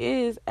thing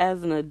is,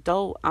 as an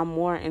adult, I'm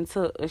more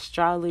into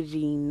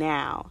astrology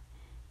now,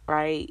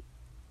 right?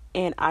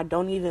 And I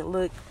don't even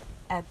look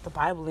at the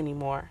Bible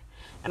anymore.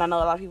 And I know a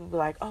lot of people be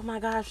like, oh my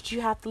gosh,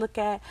 you have to look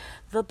at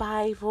the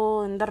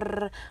Bible and da, da,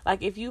 da.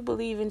 Like, if you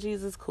believe in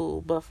Jesus,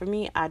 cool. But for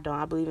me, I don't.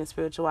 I believe in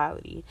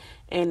spirituality.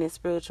 And in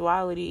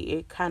spirituality,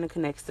 it kind of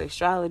connects to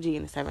astrology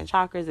and the 7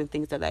 chakras and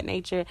things of that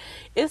nature.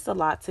 It's a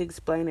lot to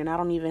explain, and I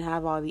don't even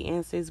have all the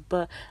answers.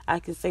 But I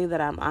can say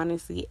that I'm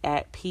honestly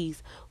at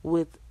peace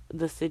with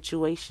the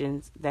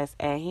situations that's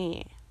at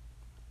hand.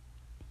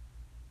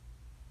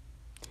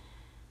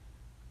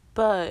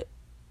 But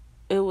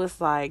it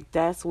was like,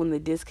 that's when the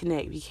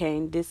disconnect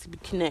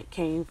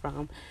came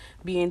from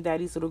being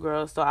daddy's little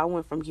girl. So I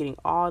went from getting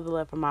all the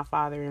love from my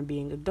father and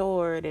being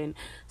adored and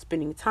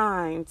spending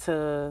time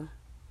to,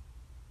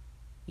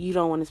 you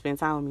don't want to spend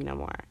time with me no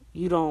more.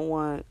 You don't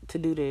want to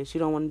do this. You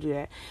don't want to do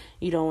that.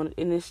 You don't want,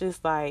 and it's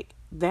just like,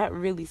 that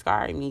really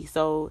scarred me.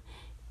 So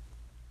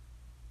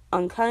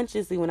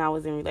unconsciously, when I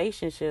was in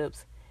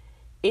relationships,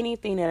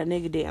 anything that a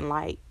nigga didn't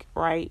like,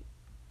 right?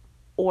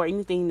 Or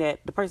anything that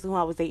the person who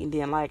I was dating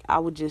didn't like, I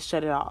would just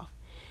shut it off.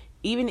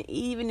 Even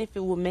if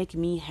it would make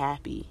me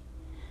happy.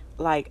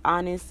 Like,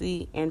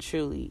 honestly and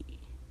truly.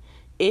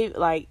 If,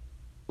 like,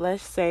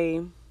 let's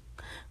say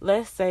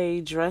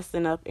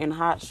dressing up in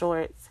hot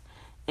shorts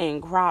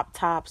and crop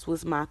tops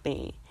was my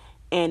thing,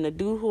 and the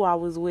dude who I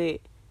was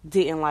with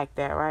didn't like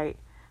that, right?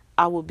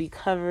 I would be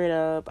covered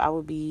up. I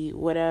would be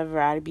whatever.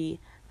 I'd be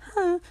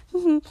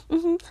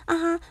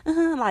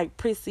like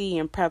prissy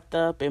and prepped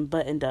up and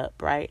buttoned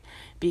up, right?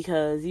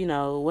 Because,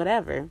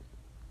 whatever.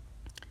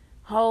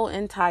 Whole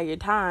entire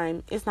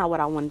time, it's not what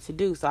I wanted to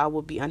do, so I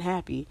would be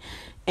unhappy.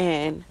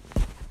 And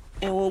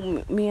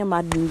when me and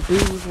my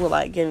dudes would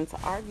like get into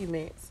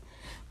arguments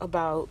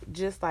about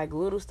just like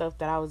little stuff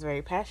that I was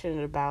very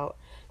passionate about,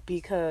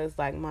 because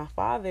like my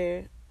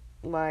father,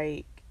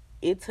 like,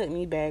 it took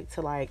me back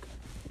to like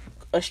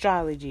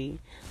astrology,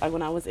 like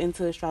when I was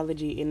into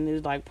astrology, and it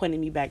was like pointing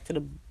me back to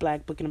the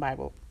black book in the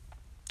Bible,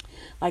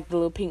 like the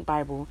little pink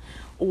Bible,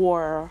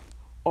 or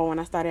when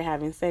I started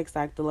having sex,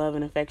 like the love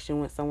and affection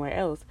went somewhere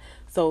else.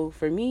 So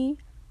for me,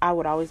 I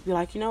would always be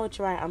like, you know what,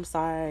 you're right, I'm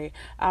sorry,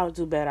 I'll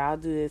do better, I'll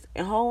do this.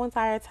 And the whole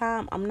entire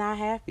time, I'm not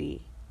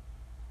happy.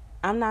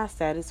 I'm not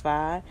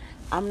satisfied.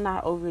 I'm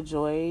not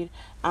overjoyed.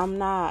 I'm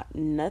not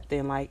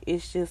nothing. Like,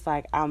 it's just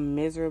like, I'm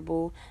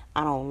miserable.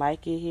 I don't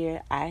like it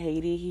here. I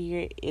hate it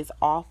here. It's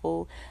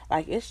awful.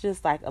 Like, it's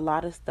just like a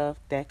lot of stuff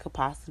that could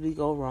possibly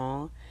go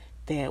wrong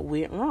that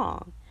went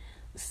wrong.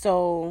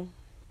 So,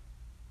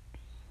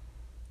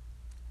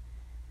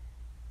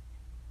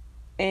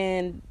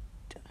 and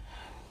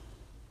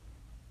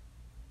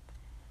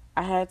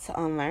I had to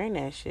unlearn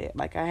that shit.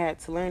 Like, I had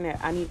to learn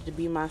that I needed to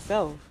be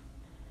myself.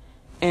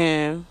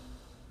 And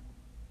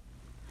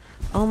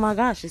oh my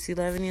gosh, it's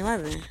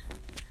 11:11.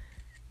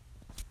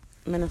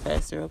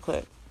 Manifest real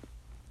quick.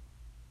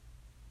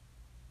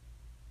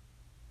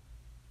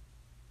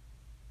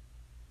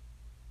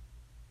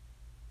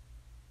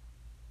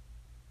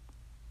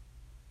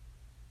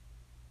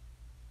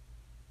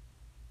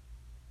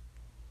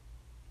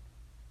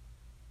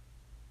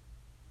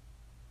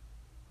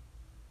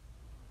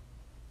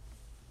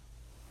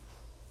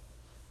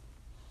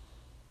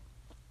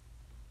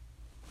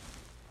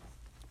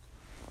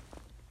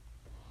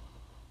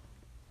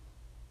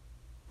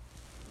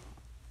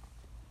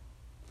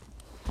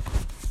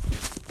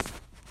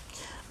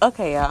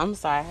 Okay, y'all, I'm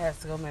sorry. I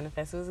had to go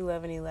manifest. It was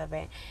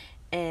 11:11.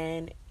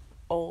 And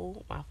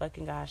oh my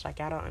fucking gosh, like,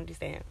 I don't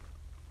understand.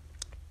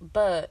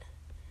 But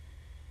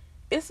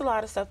it's a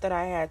lot of stuff that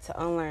I had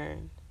to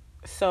unlearn.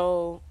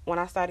 So when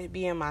I started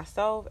being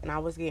myself and I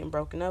was getting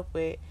broken up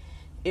with,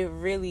 it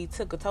really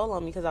took a toll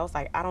on me, because I was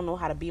like, I don't know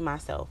how to be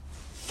myself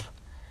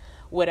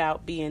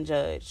without being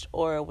judged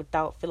or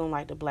without feeling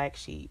like the black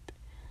sheep,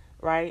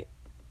 right?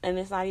 And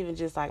it's not even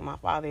just like my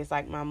father, it's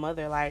like my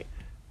mother. Like,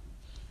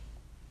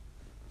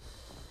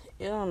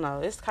 I don't know,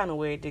 it's kind of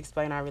weird to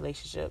explain our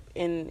relationship.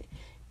 And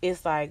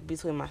it's like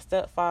between my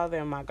stepfather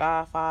and my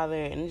godfather,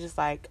 and just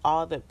like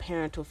all the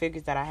parental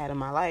figures that I had in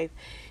my life,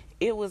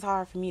 it was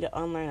hard for me to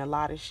unlearn a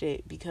lot of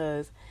shit,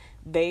 because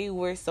They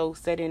were so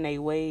set in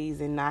their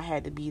ways, and I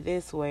had to be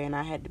this way, and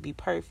I had to be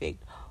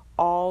perfect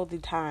all the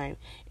time.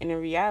 And in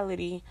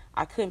reality,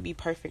 I couldn't be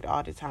perfect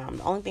all the time.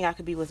 The only thing I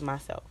could be was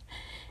myself.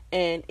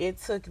 And it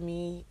took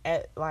me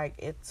at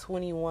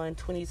 21,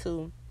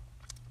 22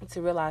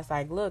 to realize,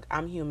 like, look,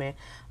 I'm human.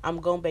 I'm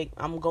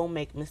gonna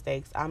make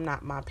mistakes. I'm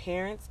not my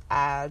parents.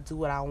 I do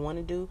what I want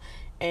to do,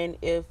 and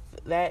if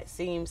that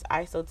seems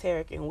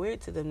esoteric and weird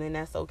to them, then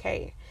that's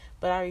okay.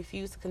 But I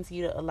refuse to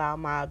continue to allow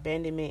my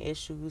abandonment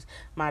issues,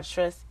 my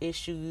trust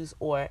issues,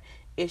 or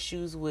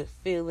issues with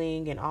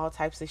feeling and all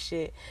types of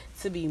shit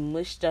to be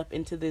mushed up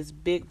into this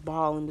big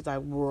ball and be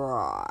like,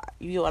 raw.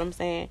 You know what I'm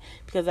saying?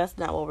 Because that's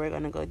not what we're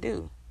gonna go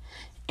do.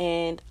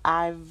 And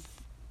I've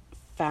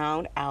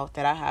found out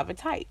that I have a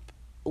type,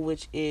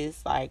 which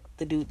is like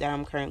the dude that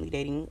I'm currently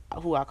dating,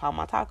 who I call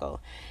my taco.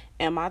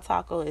 And my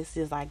taco is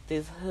just like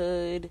this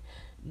hood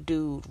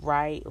dude,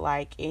 right?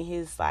 Like in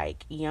his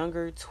like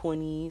younger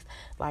 20s,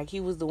 like he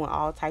was doing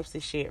all types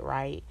of shit,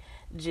 right?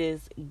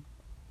 Just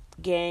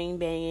gang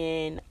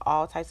banging,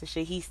 all types of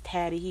shit. He's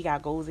tatty, he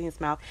got goals in his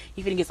mouth.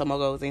 He finna get some more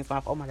goals in his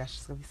mouth. Oh my gosh,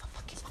 it's gonna be so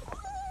fucking fun.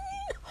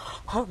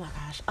 Oh my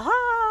gosh.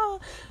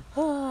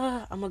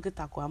 I'm a good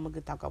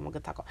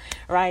taco.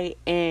 Right?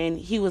 And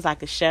he was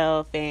like a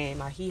chef, and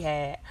like he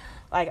had,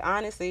 like,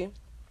 honestly,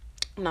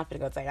 I'm not gonna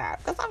go take that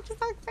because I'm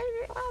just like,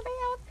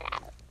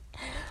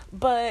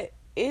 but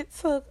it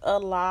took a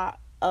lot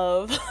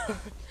of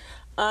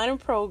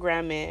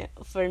unprogramming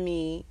for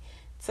me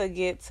to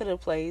get to the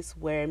place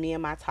where me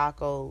and my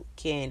taco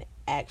can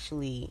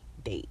actually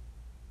date.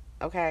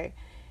 Okay?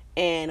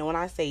 And when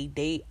I say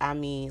date, I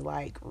mean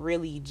like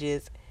really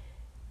just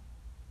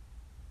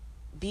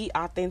be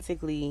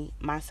authentically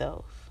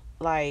myself.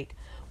 Like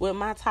with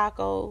my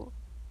taco,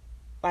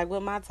 I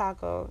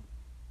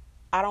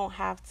don't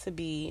have to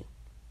be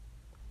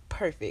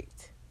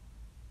perfect.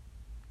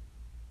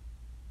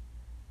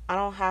 I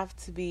don't have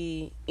to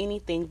be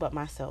anything but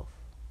myself.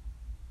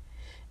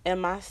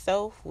 And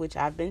myself, which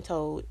I've been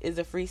told, is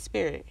a free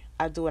spirit.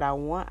 I do what I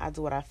want. I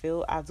do what I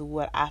feel. I do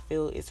what I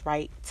feel is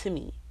right to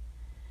me.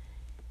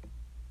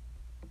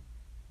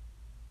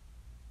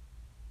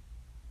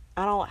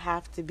 I don't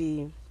have to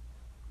be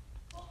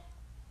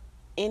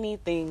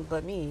anything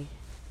but me.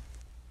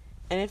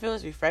 And it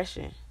feels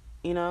refreshing,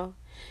 you know?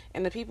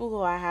 And the people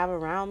who I have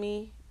around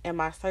me in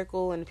my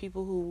circle, and the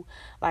people who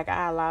like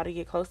I allow to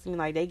get close to me,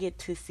 like they get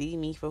to see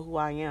me for who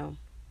I am.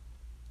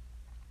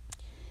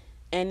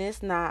 And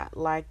it's not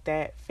like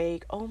that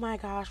fake, oh my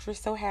gosh, we're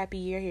so happy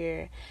you're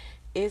here.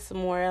 It's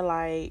more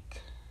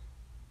like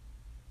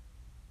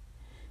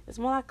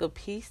a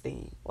peace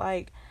thing.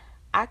 Like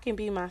I can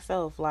be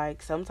myself.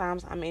 Like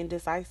sometimes I'm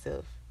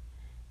indecisive.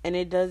 And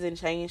it doesn't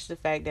change the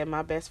fact that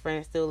my best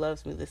friend still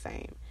loves me the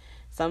same.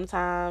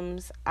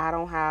 Sometimes I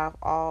don't have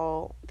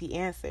all the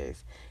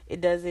answers.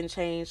 It doesn't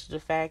change the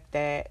fact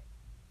that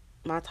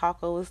my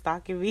taco was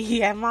stalking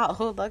me at my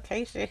old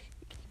location.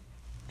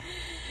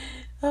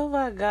 Oh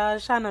my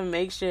gosh, trying to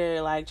make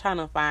sure, like, trying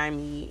to find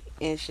me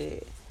and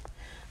shit.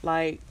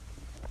 Like,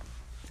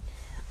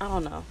 I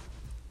don't know.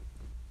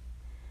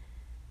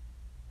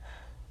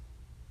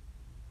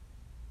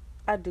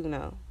 I do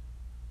know.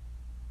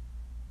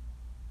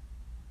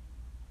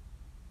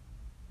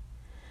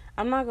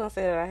 I'm not going to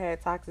say that I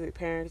had toxic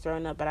parents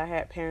growing up, but I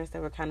had parents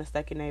that were kind of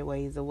stuck in their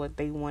ways of what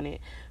they wanted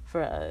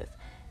for us.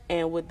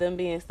 And with them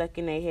being stuck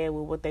in their head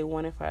with what they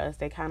wanted for us,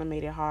 they kind of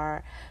made it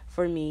hard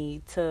for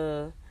me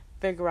to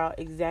figure out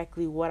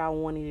exactly what I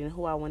wanted and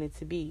who I wanted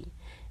to be.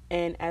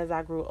 And as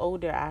I grew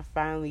older, I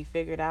finally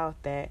figured out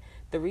that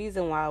the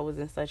reason why I was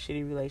in such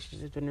shitty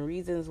relationships and the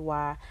reasons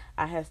why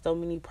I had so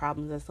many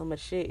problems and so much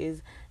shit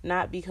is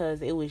not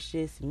because it was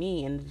just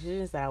me and the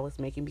decisions that I was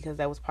making, because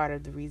that was part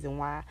of the reason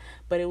why,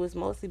 but it was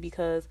mostly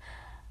because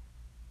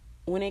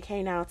when it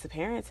came down to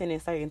parenting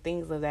and certain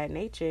things of that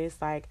nature,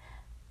 it's like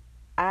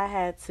I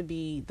had to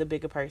be the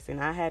bigger person.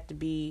 I had to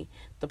be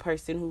the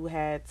person who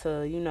had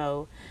to,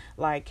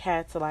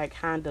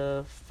 kind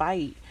of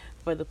fight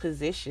for the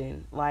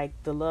position, like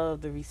the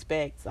love, the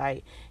respect,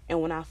 like,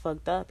 and when I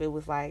fucked up, it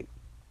was like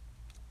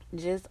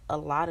just a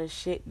lot of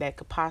shit that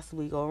could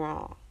possibly go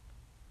wrong.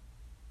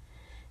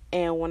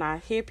 And when I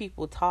hear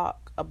people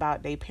talk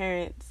about their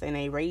parents and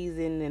they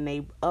raising and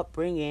they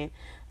upbringing,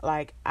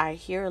 like I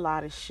hear a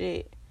lot of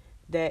shit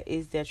that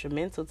is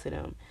detrimental to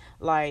them.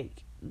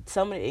 Like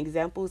some of the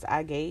examples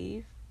I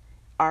gave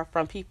are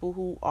from people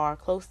who are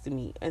close to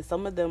me, and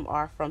some of them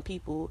are from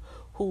people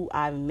who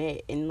I've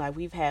met, and like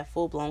we've had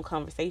full-blown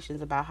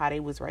conversations about how they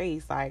was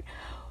raised. Like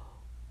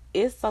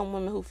it's some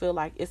women who feel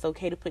like it's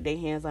okay to put their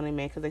hands on a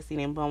man because they see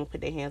their mama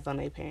put their hands on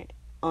their parent,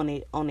 on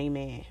a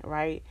man,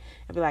 right?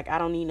 And be like, I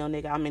don't need no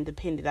nigga, I'm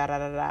independent, da da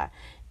da da.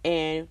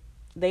 And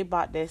they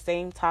bought that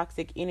same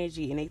toxic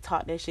energy and they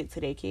taught that shit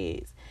to their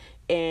kids.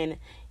 And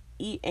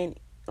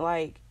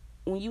like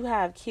when you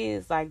have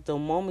kids, like the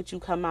moment you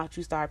come out,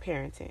 you start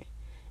parenting.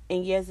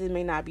 And yes, it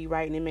may not be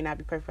right and it may not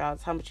be perfect all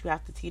the time, but you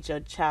have to teach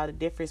your child the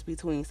difference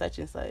between such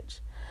and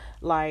such.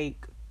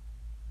 Like,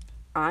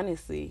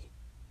 honestly,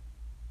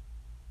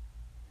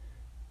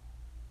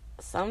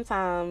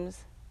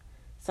 sometimes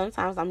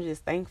sometimes I'm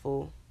just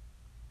thankful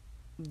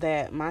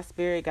that my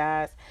spirit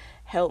guides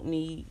help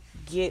me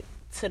get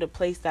to the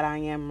place that I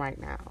am right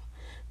now,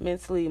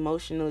 mentally,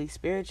 emotionally,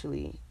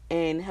 spiritually,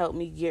 and help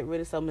me get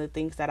rid of some of the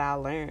things that I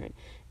learned.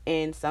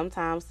 And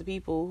sometimes the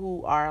people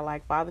who are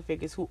like father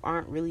figures who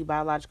aren't really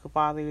biological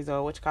fathers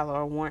or what you call it,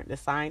 or weren't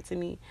assigned to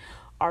me,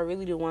 are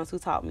really the ones who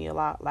taught me a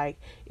lot. Like,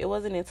 it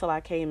wasn't until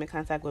I came in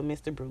contact with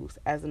Mr. Bruce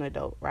as an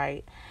adult,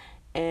 right?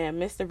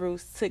 And Mr.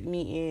 Bruce took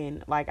me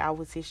in like I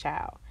was his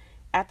child.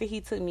 After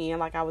he took me in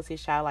like I was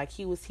his child, like,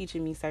 he was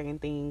teaching me certain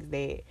things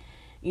that,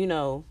 you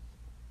know,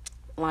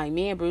 like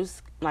me and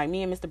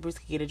Mr. Bruce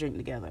could get a drink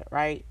together,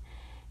 right?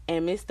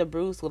 And Mr.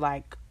 Bruce would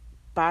like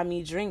buy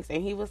me drinks,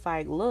 and he was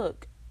like,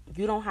 "Look,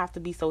 you don't have to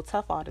be so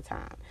tough all the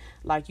time.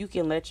 Like, you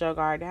can let your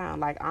guard down.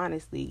 Like,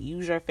 honestly,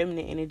 use your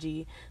feminine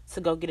energy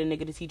to go get a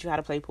nigga to teach you how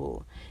to play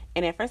pool."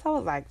 And at first I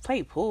was like,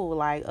 "Play pool?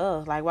 Like,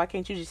 like, why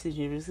can't you just teach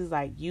me?" This is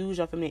like, use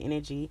your feminine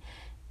energy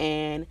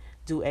and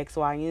do X,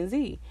 Y, and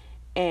Z.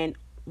 And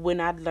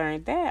when I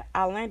learned that,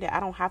 I learned that I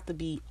don't have to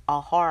be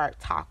a hard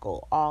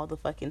taco all the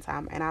fucking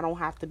time, and I don't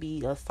have to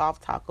be a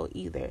soft taco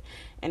either.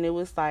 And it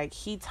was like,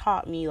 he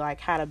taught me like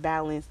how to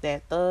balance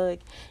that thug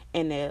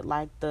and that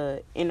like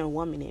the inner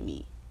woman in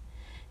me.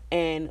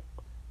 And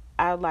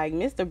I like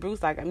Mr.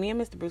 Bruce, like me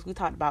and Mr. Bruce, we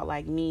talked about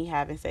like me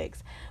having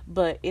sex,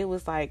 but it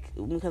was like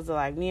because of,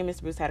 like, me and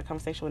Mr. Bruce had a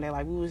conversation one day,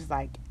 like we was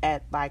like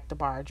at like the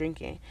bar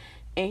drinking,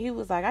 and he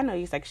was like, "I know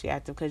you're sexually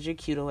active because you're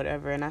cute or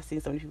whatever, and I seen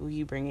so many people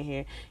you bring in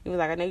here." He was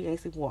like, "I know you ain't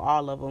sleeping with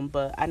all of them,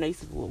 but I know you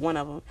sleeping with one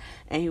of them."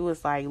 And he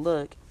was like,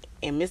 "Look."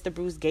 And Mr.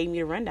 Bruce gave me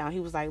the rundown.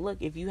 He was like, "Look,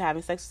 if you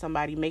having sex with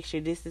somebody, make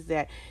sure this is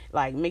that,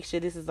 like, make sure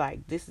this is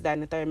like, this is that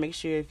and the third. Make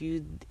sure if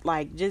you,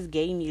 like," just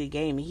gave me the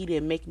game. And he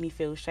didn't make me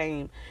feel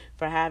shame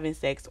for having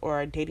sex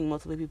or dating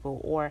multiple people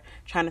or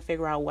trying to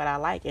figure out what I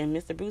like. And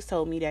Mr. Bruce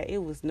told me that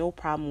it was no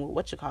problem with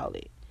what you call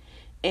it.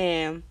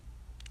 And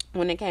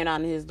when it came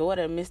down to his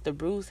daughter, Mr.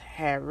 Bruce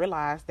had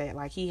realized that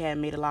like he had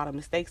made a lot of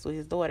mistakes with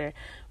his daughter.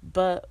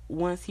 But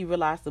once he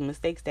realized the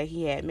mistakes that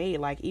he had made,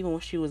 like even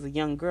when she was a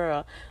young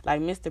girl, like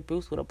Mr.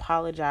 Bruce would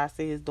apologize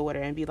to his daughter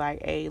and be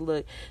like, "Hey,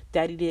 look,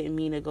 Daddy didn't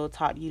mean to go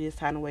talk to you this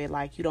kind of way.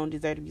 Like, you don't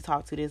deserve to be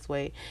talked to this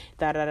way.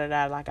 Da da da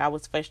da. Like, I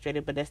was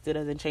frustrated, but that still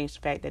doesn't change the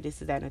fact that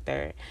this is that and the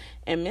third."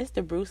 And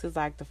Mr. Bruce is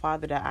like the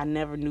father that I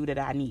never knew that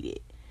I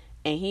needed.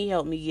 And he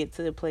helped me get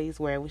to the place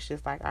where it was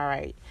just like, all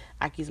right,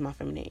 I can use my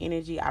feminine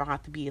energy. I don't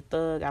have to be a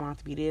thug. I don't have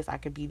to be this. I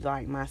could be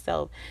like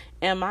myself.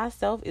 And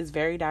myself is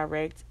very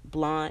direct,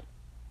 blunt,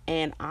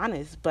 and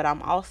honest. But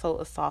I'm also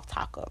a soft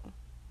taco.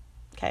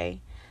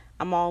 Okay?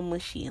 I'm all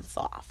mushy and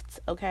soft.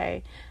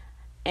 Okay?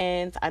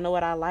 And I know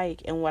what I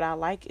like. And what I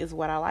like is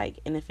what I like.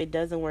 And if it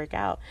doesn't work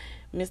out,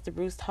 Mr.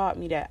 Bruce taught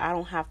me that I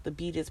don't have to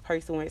be this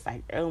person where it's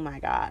like, oh my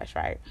gosh,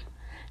 right?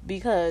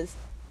 Because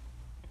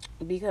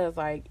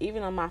like,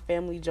 even though my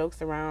family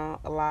jokes around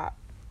a lot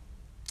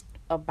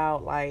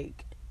about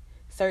like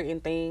certain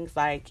things,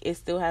 like, it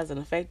still has an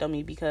effect on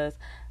me because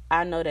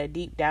I know that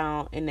deep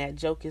down in that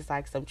joke is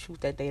like some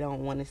truth that they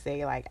don't want to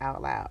say like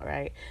out loud,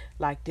 right?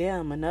 Like,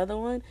 damn, another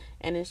one.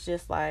 And it's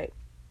just like,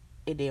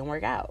 it didn't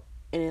work out.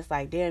 And it's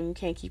like, damn, you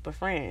can't keep a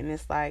friend. And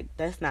it's like,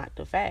 that's not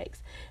the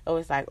facts. Or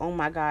it's like, oh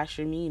my gosh,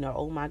 you're mean, or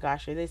oh my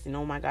gosh, you're this, and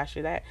oh my gosh,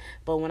 you're that.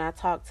 But when I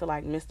talk to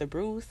like Mr.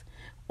 Bruce,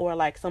 or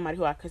like somebody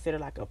who I consider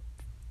like a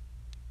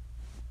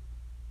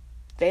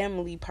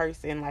family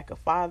person, like a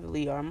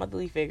fatherly or a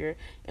motherly figure,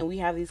 and we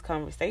have these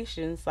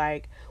conversations,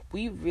 like,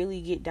 we really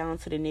get down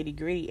to the nitty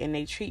gritty, and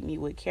they treat me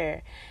with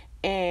care.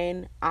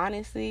 And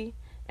honestly,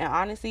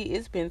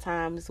 it's been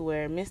times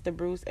where Mr.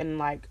 Bruce and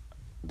like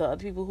the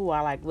other people who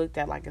I like looked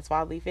at like as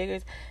fatherly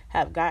figures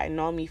have gotten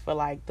on me for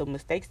like the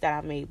mistakes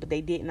that I made, but they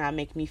did not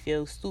make me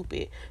feel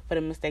stupid for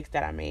the mistakes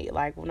that I made.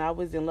 Like, when I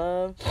was in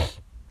love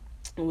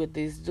with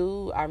this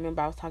dude, I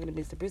remember I was talking to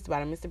Mr. Bruce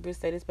about it. Mr. Bruce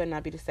said, "This better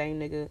not be the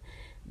same nigga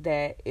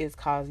that is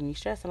causing me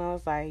stress." And I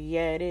was like,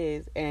 "Yeah, it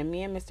is." And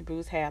me and Mr.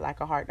 Bruce had like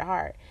a heart to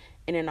heart.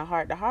 And in a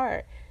heart to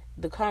heart,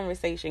 the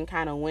conversation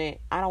kind of went,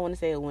 I don't want to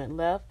say it went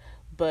left,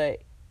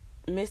 but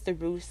Mr.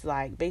 Bruce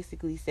like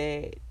basically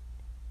said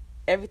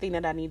everything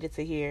that I needed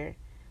to hear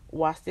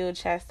while still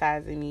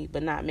chastising me,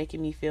 but not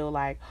making me feel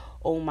like,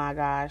 oh my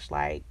gosh,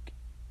 like,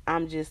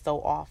 I'm just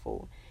so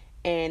awful.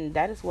 And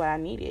that is what I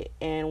needed.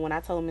 And when I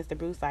told Mr.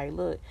 Bruce, like,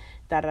 look,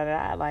 da da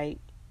da, like,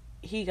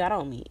 he got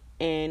on me.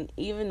 And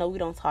even though we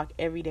don't talk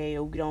every day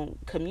or we don't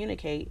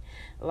communicate,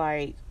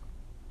 like,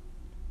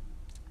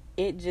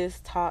 it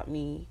just taught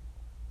me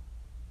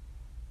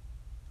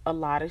a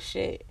lot of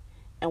shit.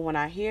 And when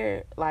I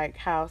hear like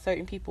how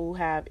certain people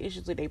have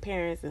issues with their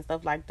parents and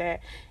stuff like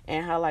that,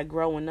 and how like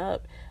growing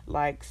up,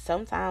 like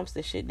sometimes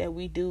the shit that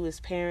we do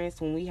as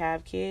parents when we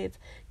have kids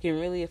can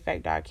really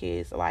affect our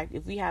kids. Like,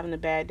 if we having a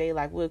bad day,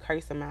 like, we'll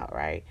curse them out,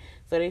 right?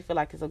 So they feel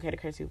like it's okay to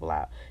curse people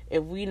out.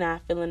 If we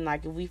not feeling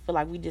like, if we feel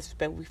like we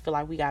disrespect, we feel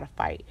like we gotta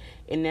fight,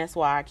 and that's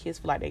why our kids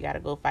feel like they gotta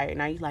go fight. And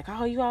now you like,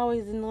 oh, you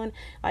always in one,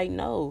 like,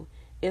 no.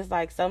 It's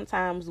like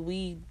sometimes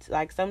we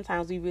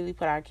really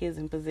put our kids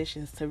in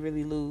positions to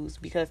really lose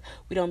because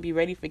we don't be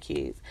ready for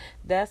kids.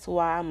 That's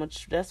why I'm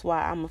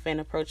a fan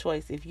of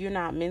pro-choice. If you're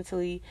not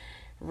mentally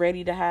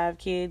ready to have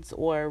kids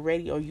or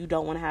you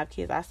don't want to have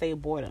kids, I say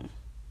abort them.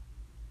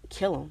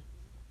 Kill them.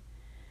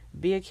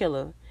 Be a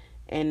killer.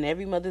 And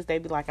every Mother's Day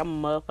be like,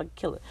 I'm a motherfucking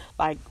killer.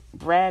 Like,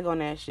 brag on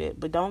that shit.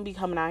 But don't be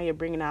coming out here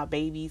bringing out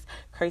babies,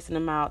 cursing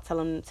them out,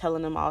 telling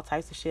them all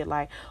types of shit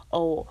like,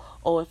 oh,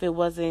 if it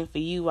wasn't for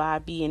you,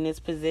 I'd be in this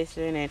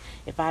position. And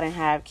if I didn't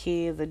have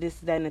kids or this,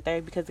 that, and the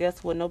third. Because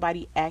guess what?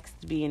 Nobody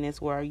asked to be in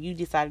this world. You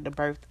decided to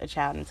birth a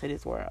child into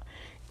this world.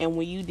 And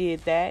when you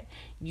did that,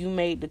 you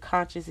made the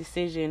conscious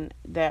decision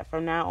that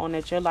from now on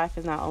that your life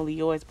is not only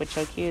yours, but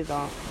your kids'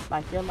 own.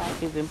 Like, your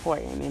life is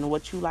important, and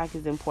what you like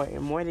is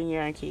important more than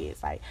your own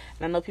kids. Like,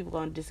 and I know people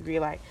going to disagree,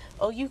 like,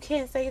 oh, you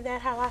can't say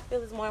that. How I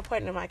feel is more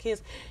important than my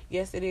kids.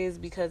 Yes, it is,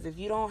 because if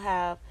you don't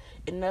have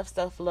enough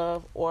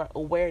self-love or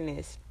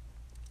awareness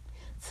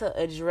to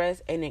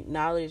address and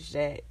acknowledge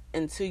that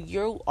until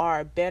you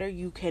are better,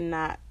 you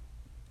cannot,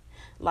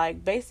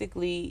 like,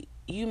 basically,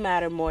 you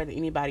matter more than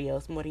anybody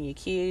else, more than your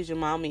kids, your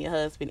mom, and your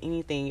husband,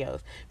 anything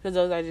else, because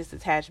those are just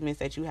attachments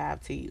that you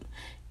have to you.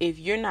 If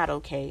you're not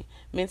okay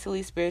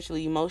mentally,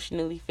 spiritually,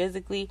 emotionally,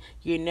 physically,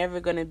 you're never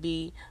going to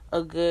be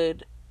a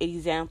good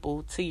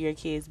example to your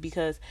kids,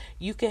 because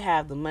you could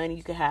have the money,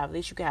 you could have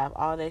this, you could have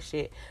all that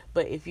shit,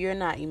 but if you're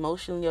not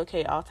emotionally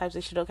okay, all types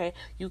of shit okay,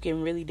 you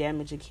can really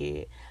damage a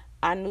kid.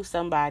 I knew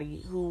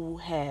somebody who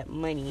had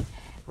money,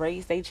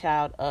 raised their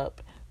child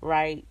up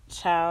right.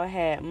 Child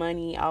had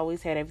money,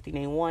 always had everything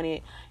they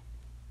wanted.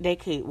 They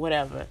could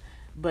whatever,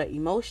 but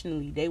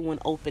emotionally they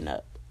wouldn't open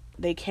up.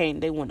 They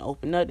wouldn't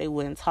open up. They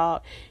wouldn't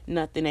talk.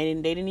 Nothing. They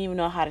didn't even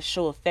know how to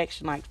show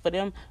affection. Like, for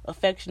them,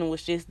 affection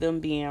was just them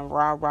being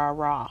rah rah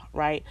rah,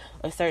 right?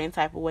 A certain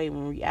type of way. When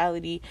in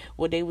reality,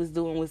 what they was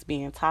doing was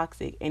being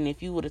toxic. And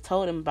if you would have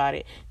told them about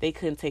it, they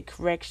couldn't take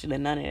correction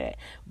and none of that.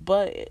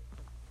 But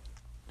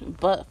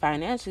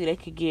financially, they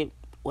could get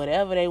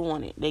whatever they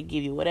wanted. They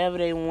give you whatever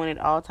they wanted,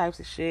 all types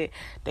of shit.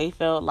 They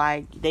felt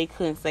like they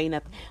couldn't say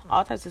nothing,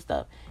 all types of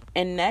stuff.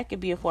 And that could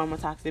be a form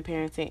of toxic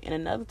parenting. And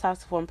another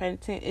toxic form of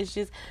parenting is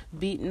just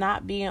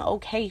not being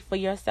okay for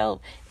yourself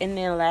and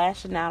then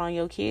lashing out on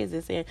your kids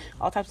and saying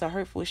all types of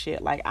hurtful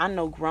shit. Like, I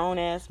know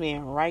grown-ass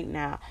men right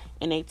now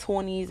in their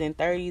 20s and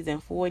 30s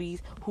and 40s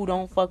who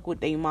don't fuck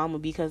with their mama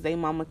because they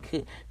mama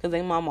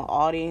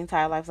all their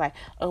entire life like,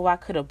 oh, I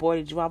could have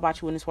aborted you, I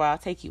brought you in this world, I'll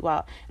take you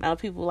out. And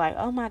other people like,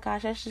 oh my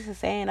gosh, that's just a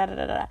saying, da da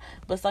da da.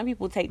 But some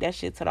people take that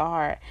shit to the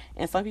heart,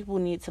 and some people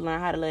need to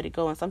learn how to let it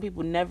go, and some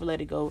people never let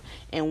it go.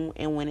 And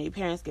when their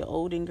parents get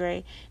old and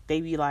gray,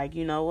 they be like,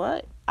 you know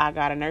what? I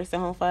got a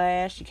nursing home for her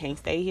ass, she can't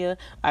stay here.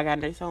 I got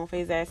a nursing home for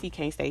his ass, he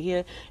can't stay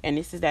here. And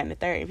this is that and the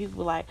third. And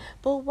people like,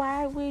 but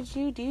why would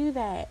you do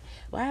that?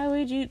 Why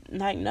would you?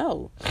 Like,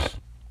 no.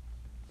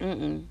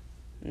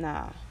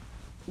 Nah.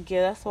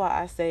 Yeah, that's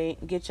why I say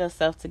get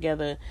yourself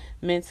together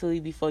mentally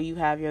before you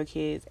have your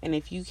kids. And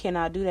if you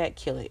cannot do that,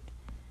 kill it.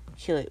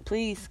 Kill it.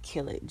 Please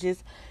kill it.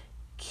 Just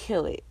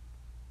kill it.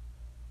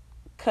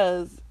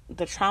 Because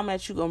the trauma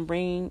that you're going to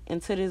bring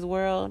into this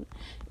world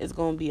is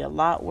going to be a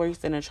lot worse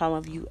than the trauma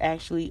of you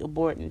actually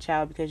aborting a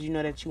child because you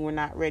know that you were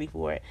not ready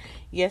for it.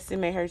 Yes, it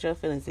may hurt your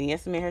feelings, and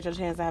yes, it may hurt your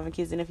chance of having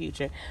kids in the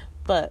future,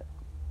 but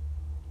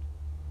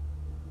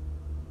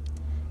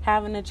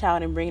having a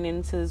child and bringing it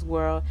into this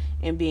world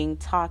and being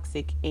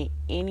toxic in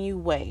any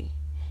way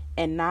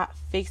and not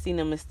fixing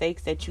the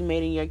mistakes that you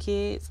made in your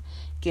kids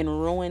can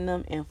ruin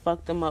them and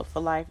fuck them up for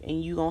life.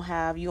 And you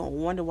gonna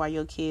wonder why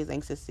your kids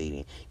ain't succeeding.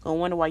 You gonna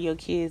wonder why your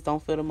kids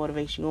don't feel the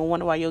motivation. You gonna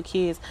wonder why your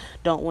kids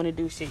don't want to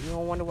do shit. You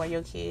gonna wonder why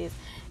your kids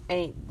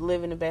ain't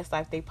living the best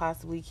life they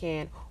possibly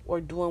can or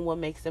doing what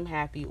makes them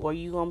happy. Or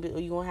you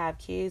gonna have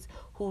kids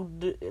who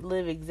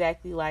live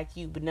exactly like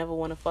you but never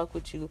want to fuck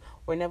with you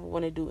or never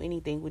want to do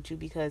anything with you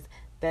because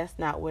that's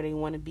not where they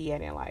want to be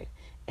at in life.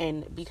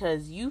 And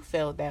because you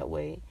felt that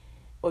way,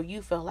 or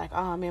you felt like,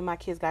 oh man, my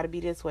kids got to be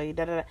this way,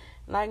 da da da.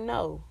 Like,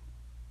 no,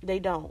 they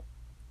don't.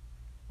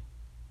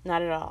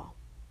 Not at all.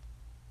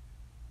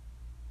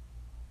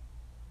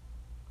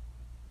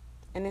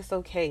 And it's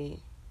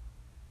okay.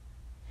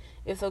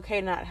 It's okay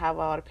not to have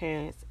all the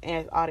parents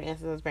and all the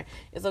answers as parents.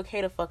 It's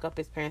okay to fuck up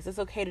as parents. It's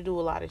okay to do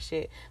a lot of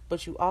shit.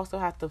 But you also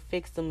have to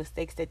fix the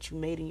mistakes that you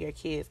made in your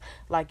kids.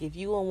 Like, if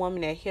you a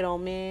woman that hit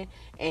on men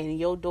and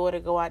your daughter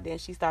go out there and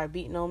she start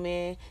beating on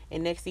men,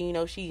 and next thing you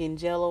know she in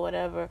jail or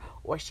whatever,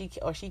 or she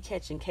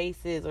catching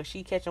cases, or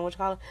she catching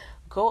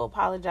go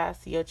apologize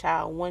to your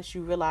child once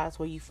you realize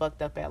where you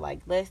fucked up at. Like,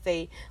 let's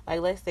say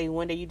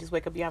one day you just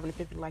wake up, you're having an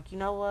epiphany, like, you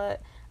know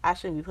what? I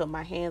shouldn't be putting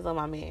my hands on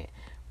my man.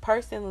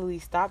 Personally,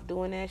 stop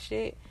doing that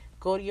shit.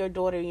 Go to your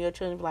daughter and your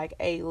children and be like,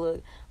 hey,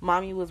 look,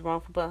 mommy was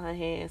wrong for putting her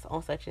hands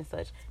on such and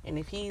such. And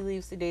if he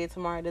leaves today or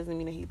tomorrow, it doesn't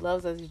mean that he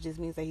loves us. It just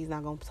means that he's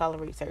not going to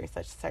tolerate certain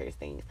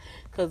things.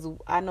 Because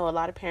I know a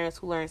lot of parents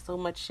who learn so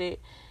much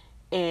shit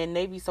and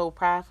they be so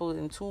prideful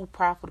and too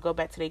prideful to go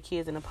back to their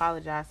kids and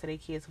apologize to their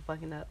kids for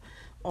fucking up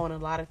on a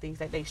lot of things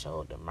that they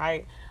showed them,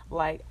 right?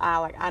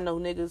 I know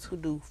niggas who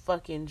do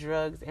fucking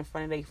drugs in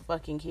front of their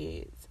fucking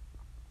kids.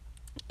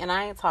 And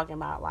I ain't talking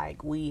about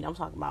like weed. I'm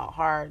talking about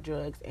hard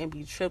drugs and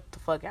be tripped the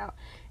fuck out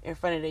in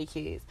front of their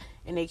kids.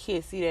 And their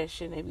kids see that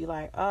shit and they be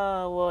like,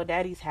 oh, well,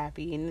 daddy's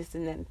happy and this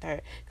and that and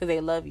third. Because they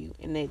love you.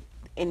 And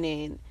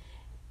then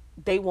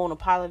they won't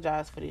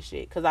apologize for this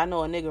shit. Because I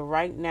know a nigga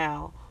right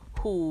now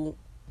who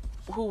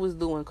was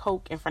doing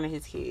coke in front of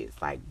his kids.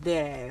 Like,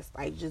 dead ass.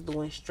 Like, just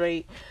doing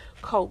straight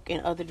coke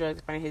and other drugs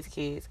in front of his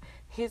kids.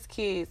 His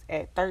kids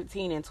at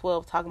 13 and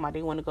 12 talking about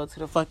they want to go to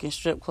the fucking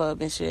strip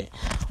club and shit.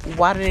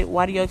 Why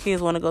do your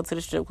kids want to go to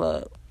the strip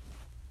club?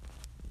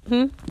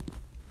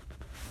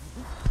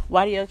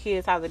 Why do your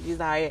kids have the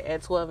desire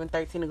at 12 and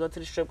 13 to go to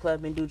the strip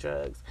club and do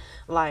drugs?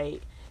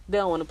 Like, they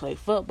don't want to play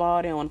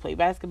football. They don't want to play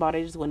basketball.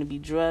 They just want to be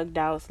drugged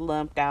out,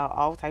 slumped out,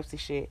 all types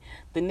of shit.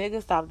 The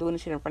nigga stopped doing the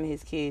shit in front of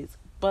his kids.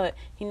 But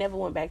he never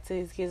went back to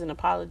his kids and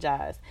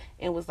apologized.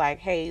 And was like,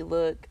 hey,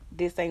 look,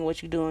 this ain't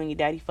what you doing. Your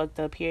daddy fucked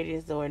up here,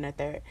 this, or and that,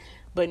 third.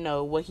 But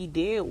no, what he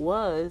did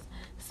was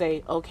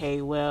say,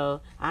 okay,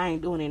 well, I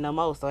ain't doing it no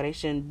more, so they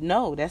shouldn't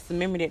know. That's the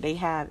memory that they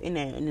have in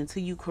there. And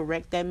until you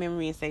correct that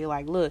memory and say,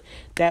 like, look,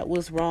 that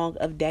was wrong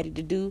of daddy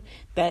to do,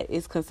 that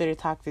is considered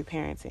toxic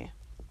parenting.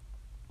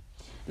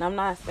 And I'm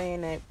not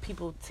saying that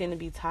people tend to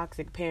be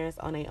toxic parents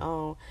on their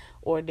own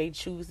or they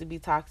choose to be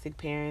toxic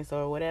parents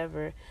or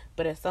whatever.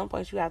 But at some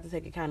point, you have to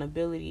take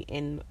accountability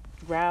and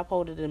grab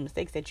hold of the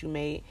mistakes that you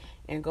made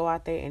and go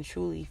out there and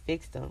truly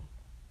fix them.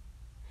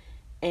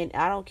 And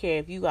I don't care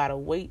if you got to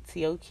wait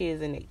till your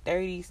kids in their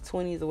 30s,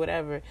 20s, or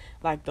whatever.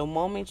 Like, the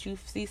moment you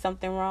see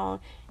something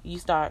wrong, you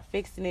start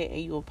fixing it and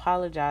you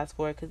apologize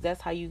for it. Because that's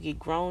how you get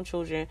grown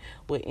children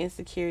with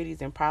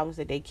insecurities and problems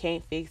that they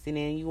can't fix. And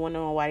then you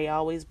wonder why they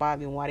always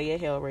bother and why they a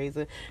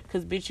hellraiser.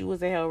 Because, bitch, you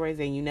was a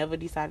hellraiser and you never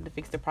decided to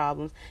fix the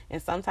problems.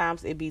 And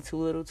sometimes it be too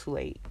little too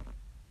late.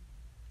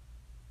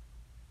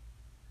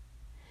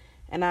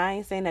 And I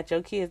ain't saying that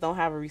your kids don't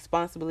have a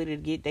responsibility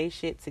to get their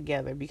shit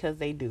together, because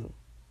they do.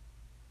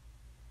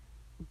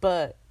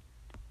 But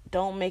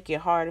don't make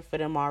it harder for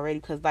them already,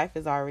 because life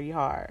is already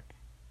hard.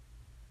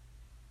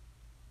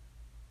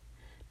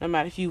 No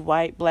matter if you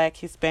white, black,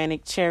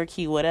 Hispanic,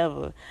 Cherokee,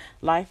 whatever,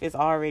 life is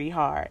already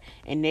hard.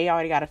 And they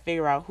already got to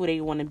figure out who they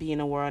want to be in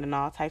the world and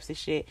all types of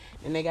shit.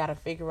 And they got to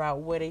figure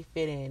out where they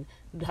fit in.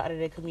 How do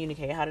they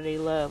communicate? How do they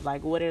love?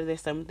 Like, what are there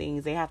some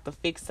things? They have to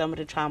fix some of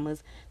the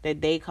traumas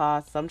that they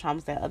caused, some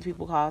traumas that other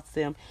people caused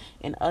them,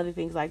 and other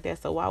things like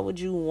that. So why would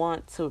you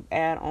want to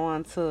add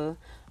on to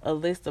a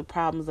list of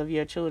problems of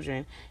your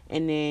children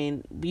and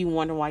then be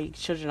wondering why your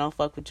children don't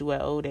fuck with you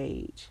at old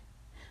age?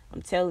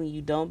 I'm telling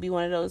you, don't be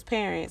one of those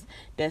parents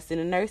that's in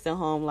a nursing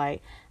home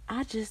like,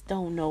 I just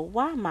don't know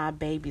why my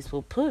babies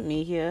will put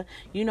me here.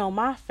 You know,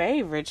 my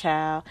favorite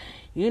child,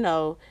 you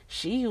know,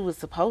 she was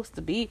supposed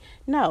to be.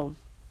 No.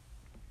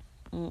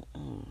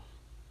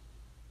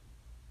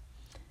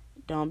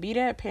 Don't be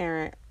that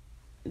parent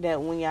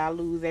that when y'all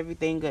lose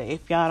everything,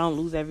 if y'all don't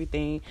lose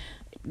everything,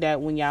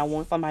 that when y'all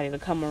want somebody to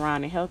come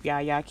around and help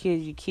y'all, your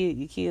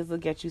kids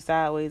look at you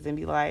sideways and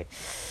be like,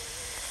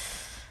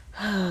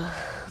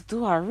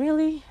 do I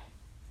really?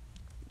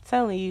 I'm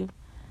telling you,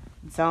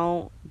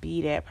 don't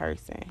be that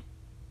person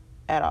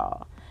at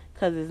all,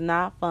 because it's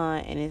not fun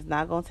and it's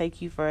not going to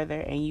take you further,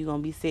 and you're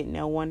going to be sitting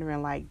there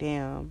wondering like,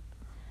 damn,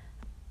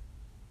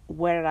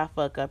 where did I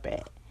fuck up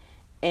at?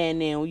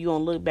 And then you're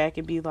going to look back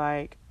and be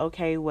like,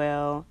 okay,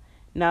 well,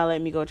 now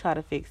let me go try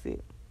to fix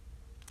it.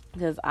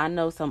 Because I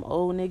know some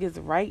old niggas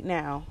right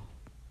now.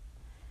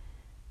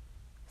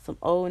 Some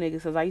old niggas,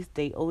 because I used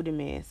to date older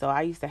men. So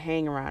I used to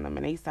hang around them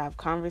and they used to have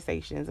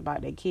conversations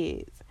about their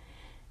kids.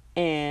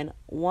 And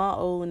one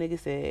old nigga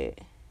said,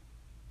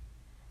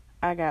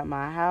 I got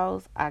my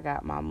house, I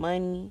got my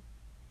money,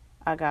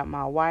 I got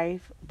my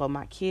wife, but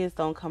my kids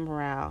don't come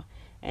around,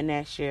 and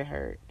that shit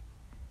hurt.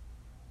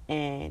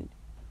 And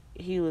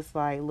he was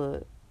like,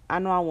 look, I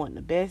know I wasn't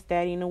the best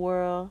daddy in the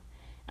world.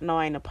 I know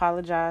I ain't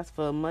apologized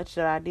for much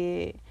that I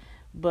did.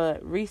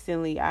 But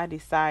recently I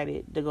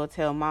decided to go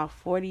tell my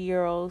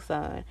 40-year-old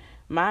son.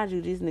 Mind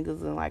you, these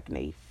niggas in like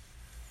their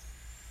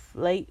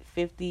late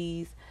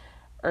 50s,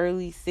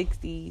 early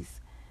 60s.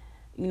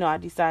 You know, I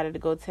decided to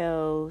go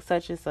tell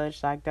such and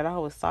such like that I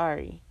was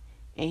sorry.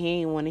 And he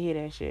didn't want to hear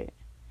that shit.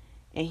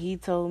 And he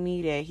told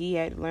me that he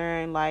had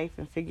learned life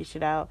and figured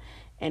shit out,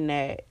 and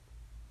that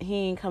he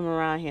ain't coming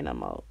around here no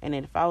more. And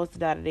that if I was to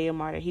die today or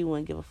tomorrow, he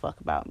wouldn't give a fuck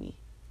about me.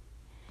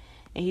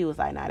 And he was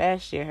like, nah,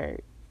 that shit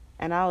hurt.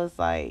 And I was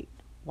like,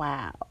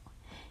 wow.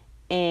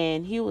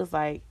 And he was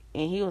like,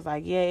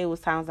 yeah, it was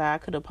times that I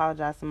could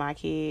apologize to my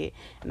kid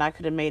and I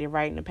could have made it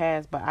right in the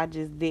past, but I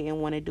just didn't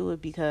want to do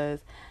it because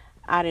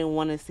I didn't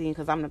want to see him,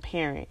 because I'm the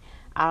parent.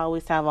 I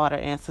always have all the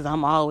answers.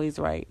 I'm always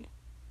right.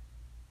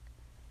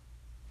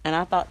 And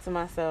I thought to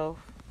myself,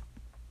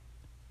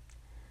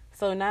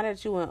 so now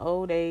that you in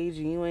old age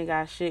and you ain't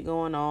got shit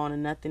going on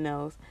and nothing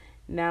else,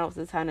 now it's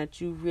the time that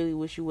you really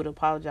wish you would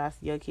apologize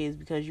to your kids,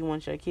 because you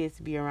want your kids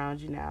to be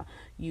around you now.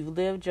 You've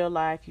lived your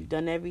life, you've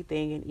done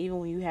everything, and even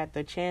when you had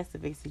the chance to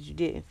fix it, you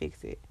didn't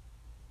fix it.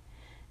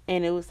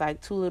 And it was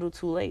like too little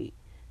too late.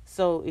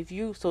 So if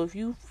you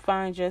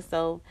find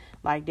yourself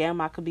like,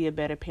 damn, I could be a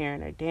better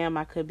parent, or damn,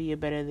 I could be a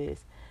better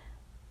this,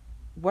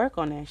 work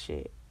on that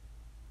shit.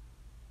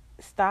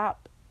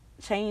 Stop,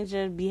 change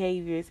your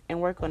behaviors,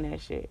 and work on that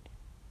shit.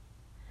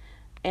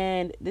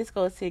 And this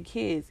goes to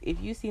kids.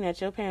 If you see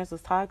that your parents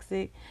was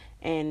toxic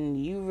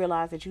and you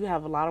realize that you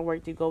have a lot of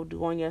work to go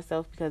do on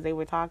yourself because they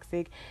were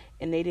toxic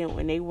and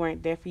they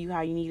weren't there for you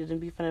how you needed them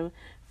to be for them,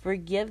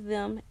 forgive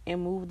them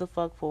and move the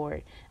fuck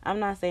forward. I'm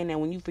not saying that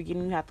when you forgive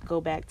them, you have to go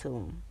back to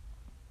them.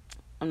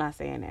 I'm not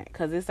saying that,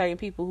 because there's certain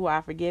people who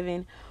I've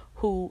forgiven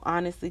who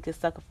honestly could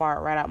suck a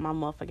fart right out my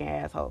motherfucking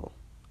asshole.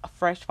 A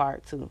fresh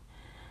fart too.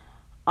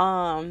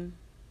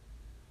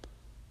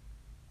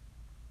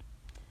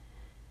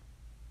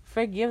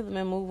 Forgive them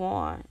and move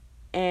on.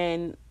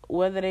 And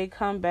whether they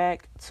come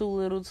back too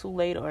little, too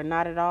late, or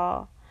not at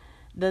all,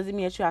 doesn't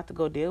mean that you have to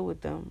go deal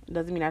with them.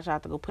 Doesn't mean that you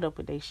have to go put up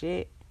with their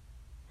shit.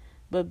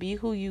 But be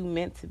who you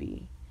meant to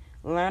be.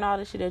 Learn all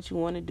the shit that you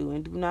want to do,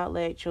 and do not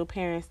let your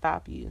parents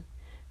stop you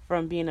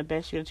from being the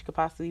best you that you could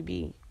possibly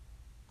be.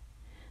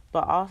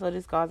 But also,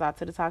 this goes out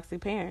to the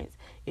toxic parents.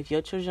 If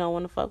your children don't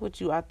want to fuck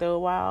with you after a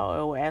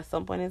while or at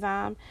some point in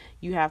time,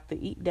 you have to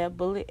eat that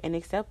bullet and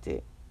accept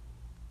it.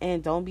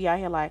 And don't be out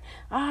here like,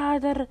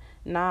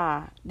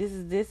 nah, this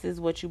is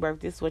what you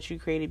birthed, this is what you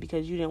created,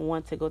 because you didn't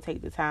want to go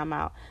take the time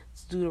out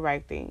to do the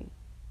right thing.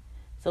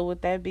 So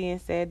with that being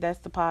said, that's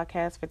the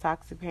podcast for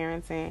toxic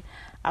parenting.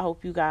 I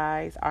hope you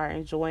guys are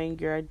enjoying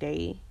your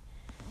day.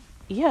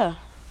 Yeah.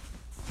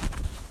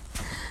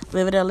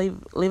 Live it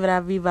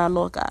out, viva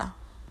loca.